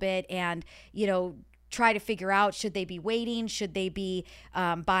a little bit and, try to figure out, should they be waiting? Should they be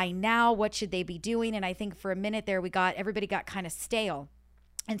buying now? What should they be doing? And I think for a minute there, everybody got kind of stale.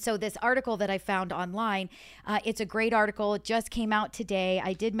 And so this article that I found online, it's a great article. It just came out today.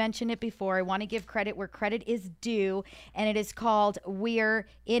 I did mention it before. I want to give credit where credit is due. And it is called "We're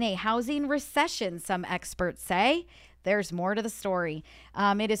in a Housing Recession, Some Experts Say." There's more to the story.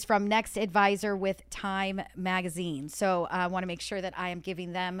 It is from Next Advisor with Time Magazine. So I want to make sure that I am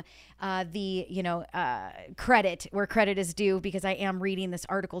giving them credit where credit is due, because I am reading this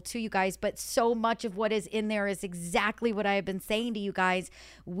article to you guys. But so much of what is in there is exactly what I have been saying to you guys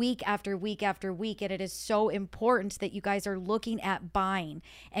week after week after week. And it is so important that you guys are looking at buying.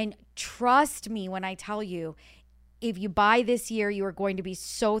 And trust me when I tell you, if you buy this year, you are going to be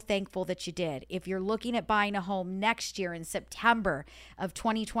so thankful that you did. If you're looking at buying a home next year in September of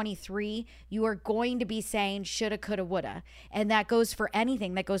 2023, you are going to be saying shoulda, coulda, woulda. And that goes for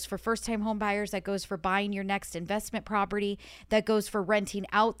anything. That goes for first-time home buyers. That goes for buying your next investment property. That goes for renting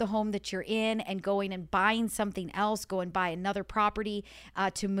out the home that you're in and going and buying something else, go and buy another property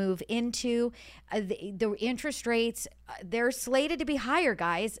to move into. The interest rates, they're slated to be higher,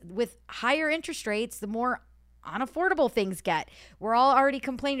 guys. With higher interest rates, the more unaffordable things get. We're all already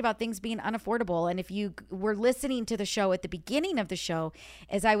complaining about things being unaffordable. And if you were listening to the show at the beginning of the show,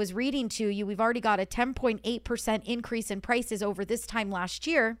 as I was reading to you, we've already got a 10.8% increase in prices over this time last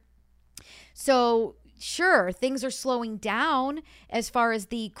year. So Sure, things are slowing down as far as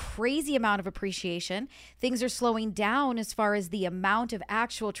the crazy amount of appreciation. Things are slowing down as far as the amount of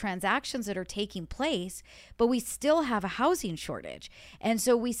actual transactions that are taking place, but we still have a housing shortage. And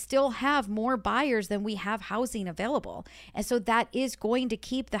so we still have more buyers than we have housing available. And so that is going to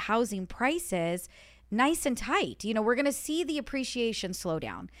keep the housing prices nice and tight. You know, we're going to see the appreciation slow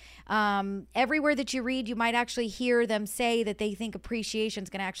down. Everywhere that you read, you might actually hear them say that they think appreciation is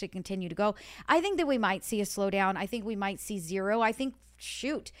going to actually continue to go. I think that we might see a slowdown. I think we might see zero. I think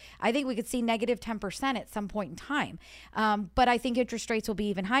we could see negative 10% at some point in time. But I think interest rates will be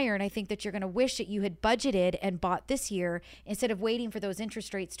even higher. And I think that you're going to wish that you had budgeted and bought this year instead of waiting for those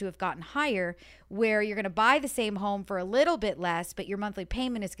interest rates to have gotten higher, where you're going to buy the same home for a little bit less, but your monthly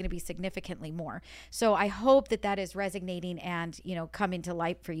payment is going to be significantly more. So I hope that that is resonating and, you know, coming to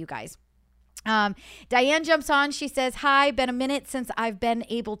light for you guys. Diane jumps on. She says, hi, been a minute since I've been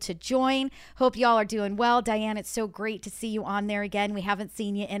able to join. Hope y'all are doing well. Diane, it's so great to see you on there again. We haven't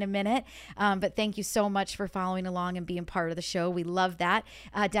seen you in a minute, but thank you so much for following along and being part of the show. We love that.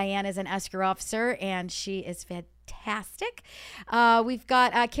 Diane is an escrow officer and she is fantastic. We've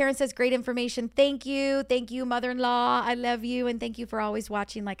got Karen says, great information. Thank you, mother-in-law. I love you, and thank you for always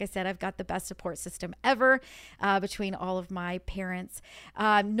watching. Like I said, I've got the best support system ever between all of my parents.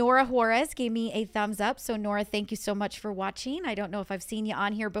 Nora Juarez gave me a thumbs up. So Nora, thank you so much for watching. I don't know if I've seen you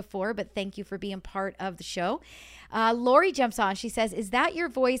on here before, but thank you for being part of the show. Lori jumps on. She says, is that your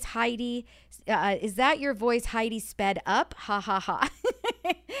voice, Heidi? Heidi sped up? Ha ha ha.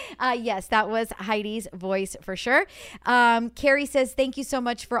 Yes, that was Heidi's voice for sure. Carrie says, thank you so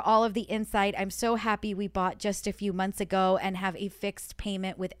much for all of the insight. I'm so happy we bought just a few months ago and have a fixed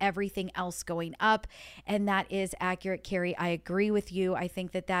payment with everything else going up. And that is accurate, Carrie. I agree with you. I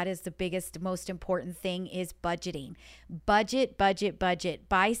think that that is the biggest, most important thing is budgeting. Budget.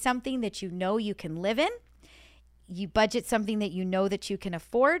 Buy something that you know you can live in. You budget something that you know that you can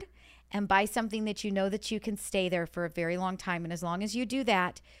afford, and buy something that you know that you can stay there for a very long time. And as long as you do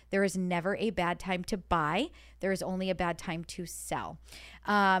that, there is never a bad time to buy. There is only a bad time to sell.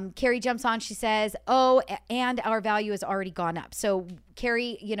 Carrie jumps on. She says, oh, and our value has already gone up. So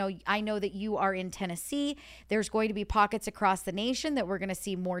Carrie, you know, I know that you are in Tennessee. There's going to be pockets across the nation that we're going to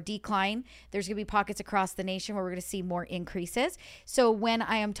see more decline. There's going to be pockets across the nation where we're going to see more increases. So when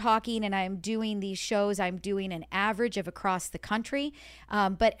I am talking and I am doing these shows, I'm doing an average of across the country.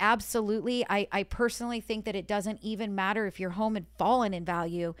 But absolutely, I personally think that it doesn't even matter if your home had fallen in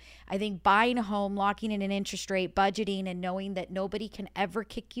value. I think buying a home, locking in an interest rate, budgeting, and knowing that nobody can ever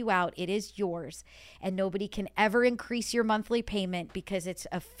kick you out, it is yours, and nobody can ever increase your monthly payment because it's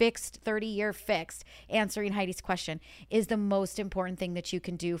a fixed 30-year fixed, answering Heidi's question, is the most important thing that you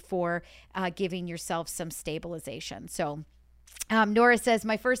can do for giving yourself some stabilization. So Nora says,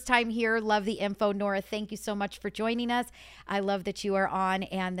 my first time here. Love the info. Nora, thank you so much for joining us. I love that you are on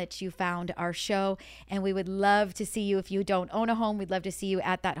and that you found our show. And we would love to see you. If you don't own a home, we'd love to see you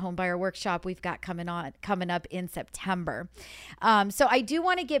at that home buyer workshop we've got coming up in September. So I do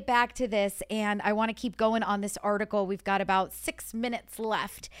want to get back to this, and I want to keep going on this article. We've got about 6 minutes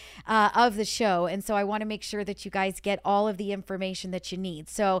left of the show. And so I want to make sure that you guys get all of the information that you need.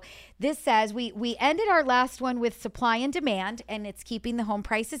 So this says we ended our last one with supply and demand, and it's keeping the home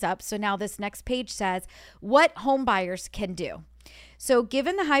prices up. So now this next page says what home buyers can do. So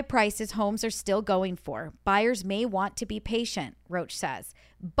given the high prices homes are still going for, buyers may want to be patient, Roach says.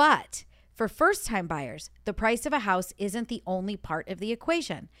 But for first-time buyers, the price of a house isn't the only part of the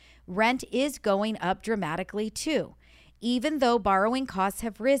equation. Rent is going up dramatically too. Even though borrowing costs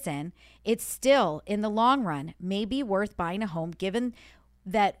have risen, it's still, in the long run, may be worth buying a home given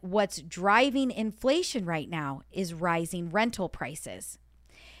that what's driving inflation right now is rising rental prices.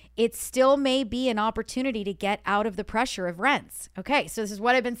 It still may be an opportunity to get out of the pressure of rents. Okay, so this is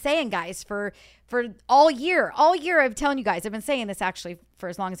what I've been saying, guys, for all year. All year I'm telling you guys, I've been saying this actually for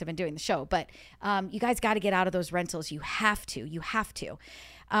as long as I've been doing the show, but you guys got to get out of those rentals. You have to.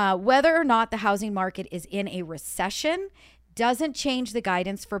 Whether or not the housing market is in a recession doesn't change the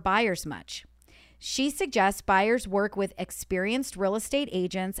guidance for buyers much. She suggests buyers work with experienced real estate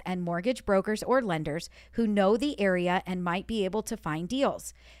agents and mortgage brokers or lenders who know the area and might be able to find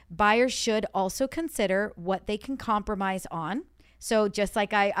deals. Buyers should also consider what they can compromise on. So just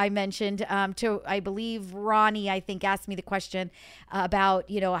like I mentioned to, I believe Ronnie, I think, asked me the question about,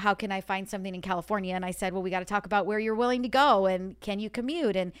 how can I find something in California? And I said, well, we got to talk about where you're willing to go and can you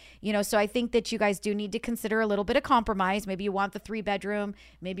commute? And, so I think that you guys do need to consider a little bit of compromise. Maybe you want the 3-bedroom.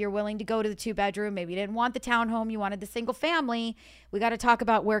 Maybe you're willing to go to the 2-bedroom. Maybe you didn't want the townhome. You wanted the single family. We got to talk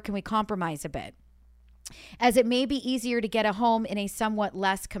about where can we compromise a bit. as it may be easier to get a home in a somewhat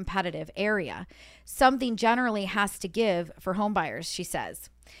less competitive area. Something generally has to give for home buyers, she says.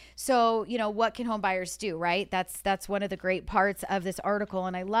 So, what can home buyers do, right? That's one of the great parts of this article.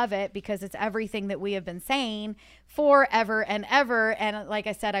 And I love it because it's everything that we have been saying forever and ever. And like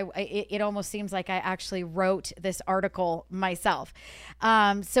I said, it almost seems like I actually wrote this article myself.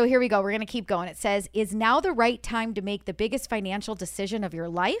 So here we go. We're going to keep going. It says, is now the right time to make the biggest financial decision of your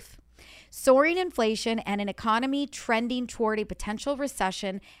life? Soaring inflation and an economy trending toward a potential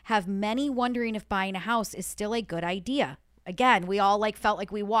recession have many wondering if buying a house is still a good idea. Again, we all felt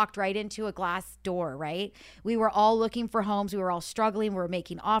like we walked right into a glass door, right? We were all looking for homes. We were all struggling. We were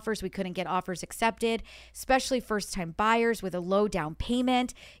making offers. We couldn't get offers accepted, especially first-time buyers with a low down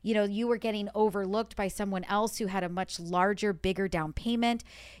payment. You were getting overlooked by someone else who had a much larger, bigger down payment.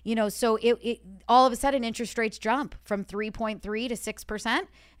 So it all of a sudden interest rates jump from 3.3 to 6%.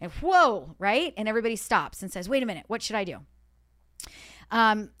 And whoa, right? And everybody stops and says, wait a minute, what should I do?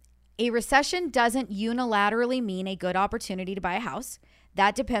 A recession doesn't unilaterally mean a good opportunity to buy a house.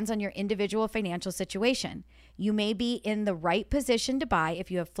 That depends on your individual financial situation. You may be in the right position to buy if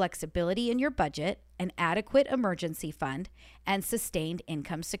you have flexibility in your budget, an adequate emergency fund, and sustained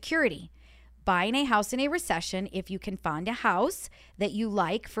income security. Buying a house in a recession, if you can find a house that you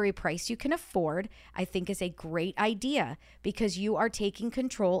like for a price you can afford, I think is a great idea because you are taking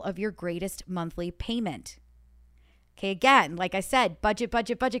control of your greatest monthly payment. Okay, again, like I said, budget,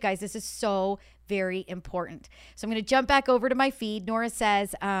 guys. This is so very important. So I'm going to jump back over to my feed. Nora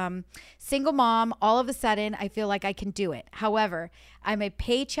says, single mom, all of a sudden, I feel like I can do it. However, I'm a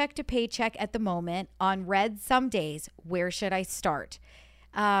paycheck to paycheck at the moment on red some days. Where should I start?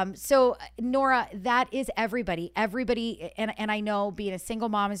 So Nora, that is everybody, and I know being a single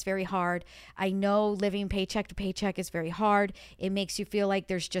mom is very hard. I know living paycheck to paycheck is very hard. It makes you feel like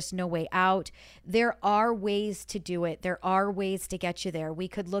there's just no way out. There are ways to do it. There are ways to get you there. We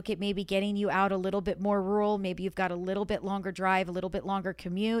could look at maybe getting you out a little bit more rural. Maybe you've got a little bit longer drive, a little bit longer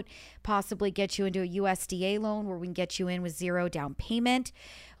commute, possibly get you into a USDA loan where we can get you in with zero down payment.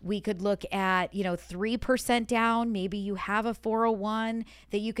 We could look at, 3% down. Maybe you have a 401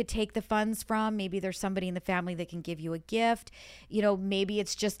 that you could take the funds from. Maybe there's somebody in the family that can give you a gift. Maybe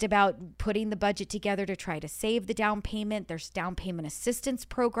it's just about putting the budget together to try to save the down payment. There's down payment assistance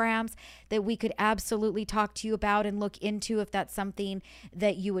programs that we could absolutely talk to you about and look into if that's something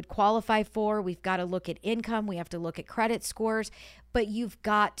that you would qualify for. We've got to look at income. We have to look at credit scores. But you've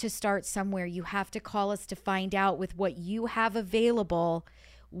got to start somewhere. You have to call us to find out with what you have available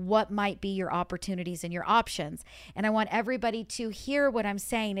what might be your opportunities and your options. And I want everybody to hear what I'm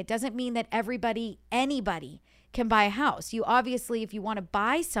saying. It doesn't mean that anybody can buy a house. You obviously, if you want to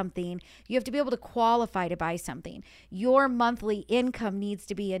buy something, you have to be able to qualify to buy something. Your monthly income needs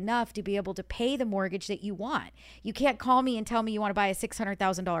to be enough to be able to pay the mortgage that you want. You can't call me and tell me you want to buy a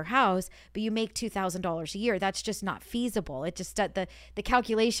 $600,000 house, but you make $2,000 a year. That's just not feasible. It just, the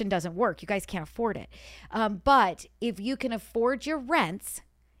calculation doesn't work. You guys can't afford it. But if you can afford your rents,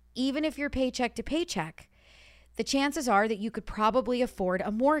 even if you're paycheck to paycheck, the chances are that you could probably afford a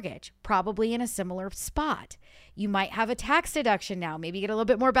mortgage, probably in a similar spot. You might have a tax deduction now. Maybe you get a little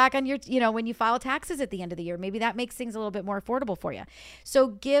bit more back on your, when you file taxes at the end of the year. Maybe that makes things a little bit more affordable for you. So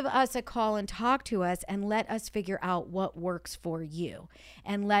give us a call and talk to us and let us figure out what works for you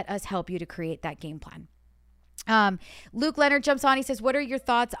and let us help you to create that game plan. Luke Leonard jumps on. He says, what are your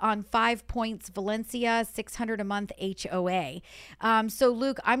thoughts on 5 Points Valencia, $600 a month HOA? So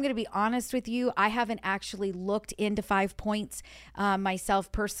Luke, I'm going to be honest with you. I haven't actually looked into 5 Points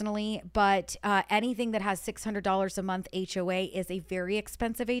myself personally, but anything that has $600 a month HOA is a very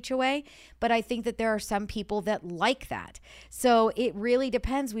expensive HOA. But I think that there are some people that like that. So it really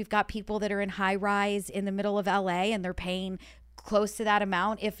depends. We've got people that are in high rise in the middle of LA and they're paying close to that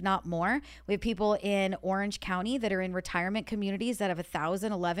amount, if not more. We have people in Orange County that are in retirement communities that have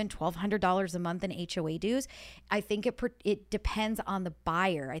 $1,000, $1,100, $1,200 a month in HOA dues. I think it depends on the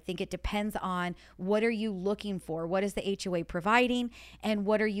buyer. I think it depends on what are you looking for? What is the HOA providing? And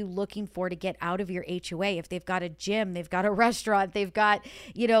what are you looking for to get out of your HOA? If they've got a gym, they've got a restaurant, they've got,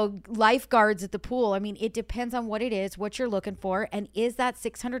 lifeguards at the pool. I mean, it depends on what it is, what you're looking for. And is that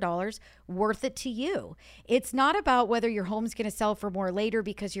 $600 worth it to you? It's not about whether your home's going to to sell for more later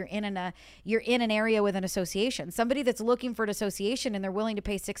because you're in an area with an association. Somebody that's looking for an association and they're willing to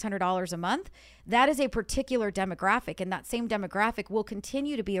pay $600 a month, that is a particular demographic, and that same demographic will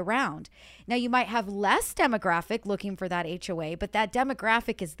continue to be around. Now, you might have less demographic looking for that HOA, but that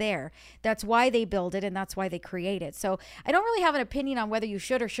demographic is there. That's why they build it, and that's why they create it. So I don't really have an opinion on whether you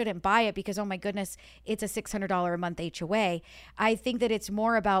should or shouldn't buy it because, oh my goodness, it's a $600 a month HOA. I think that it's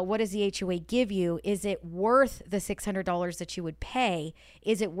more about, what does the HOA give you? Is it worth the $600 that you would pay?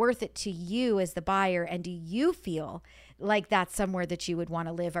 Is it worth it to you as the buyer? And do you feel like that's somewhere that you would want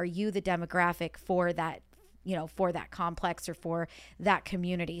to live? Are you the demographic for that, for that complex or for that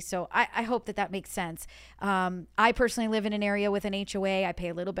community? So I hope that makes sense. I personally live in an area with an HOA. I pay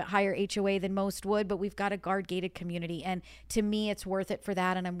a little bit higher HOA than most would, but we've got a guard gated community. And to me, it's worth it for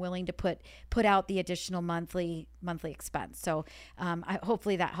that. And I'm willing to put out the additional monthly expense. So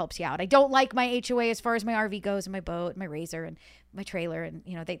hopefully that helps you out. I don't like my HOA as far as my RV goes, and my boat, and my RZR, and my trailer, and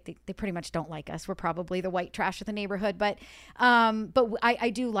they pretty much don't like us. We're probably the white trash of the neighborhood, but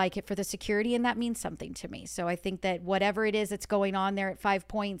I do like it for the security, and that means something to me. So I think that whatever it is that's going on there at 5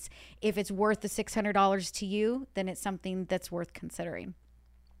 Points, if it's worth the $600 to you, then it's something that's worth considering.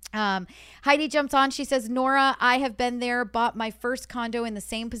 Heidi jumps on. She says, Nora, I have been there, bought my first condo in the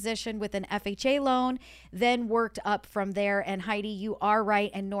same position with an FHA loan, then worked up from there. And Heidi, you are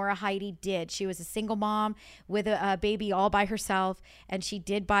right. And Nora, Heidi did. She was a single mom with a baby all by herself, and she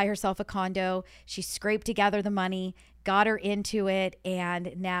did buy herself a condo. She scraped together the money, got her into it,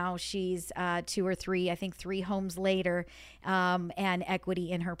 and now she's 2 or 3, I think 3 homes later, and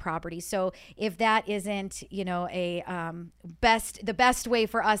equity in her property. So if that isn't, the best way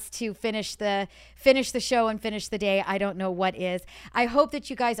for us to finish the show and finish the day, I don't know what is. I hope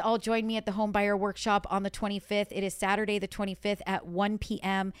that you guys all join me at the Home Buyer Workshop on the 25th. It is Saturday the 25th at 1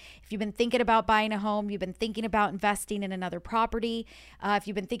 p.m. If you've been thinking about buying a home, you've been thinking about investing in another property, if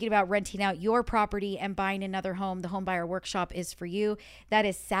you've been thinking about renting out your property and buying another home, the Home Buyer Workshop is for you. That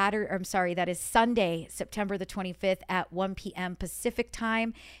is Sunday, September the 25th at 1 p.m. Pacific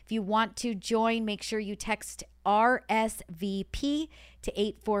time. If you want to join, make sure you text RSVP to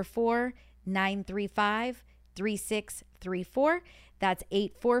 844-935-3634. That's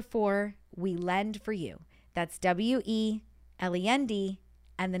 844 We Lend for You. That's WELEND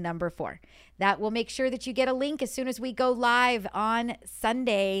and the number 4. That will make sure that you get a link as soon as we go live on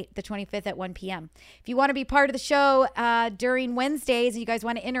Sunday, the 25th at 1 p.m. If you want to be part of the show during Wednesdays and you guys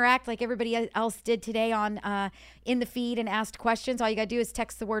want to interact like everybody else did today on in the feed and asked questions, all you got to do is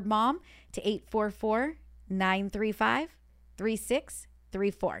text the word mom to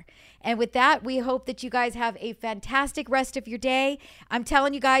 844-935-3634. And with that, we hope that you guys have a fantastic rest of your day. I'm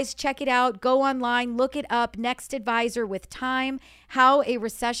telling you guys, check it out. Go online, look it up. Next Advisor with Time, How a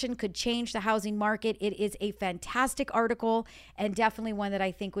Recession Could Change the Housing Market. It is a fantastic article and definitely one that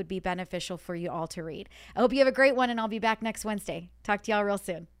I think would be beneficial for you all to read. I hope you have a great one, and I'll be back next Wednesday. Talk to y'all real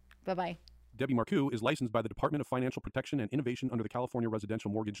soon. Bye-bye. Debbie Marcoux is licensed by the Department of Financial Protection and Innovation under the California Residential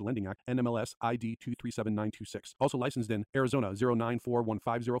Mortgage Lending Act, NMLS ID 237926. Also licensed in Arizona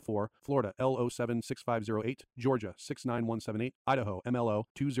 0941504, Florida L076508, Georgia 69178, Idaho MLO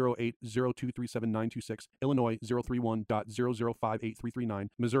 208023796, Illinois 031.0058339,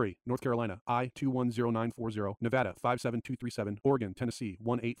 Missouri, North Carolina I210940, Nevada 57237, Oregon, Tennessee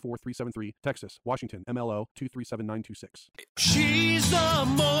 184373, Texas, Washington MLO 237926. She's the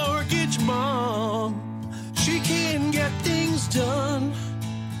mortgage mom. She can get things done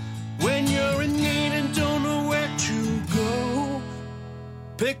when you're in need and don't know where to go.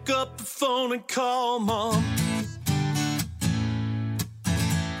 Pick up the phone and call mom.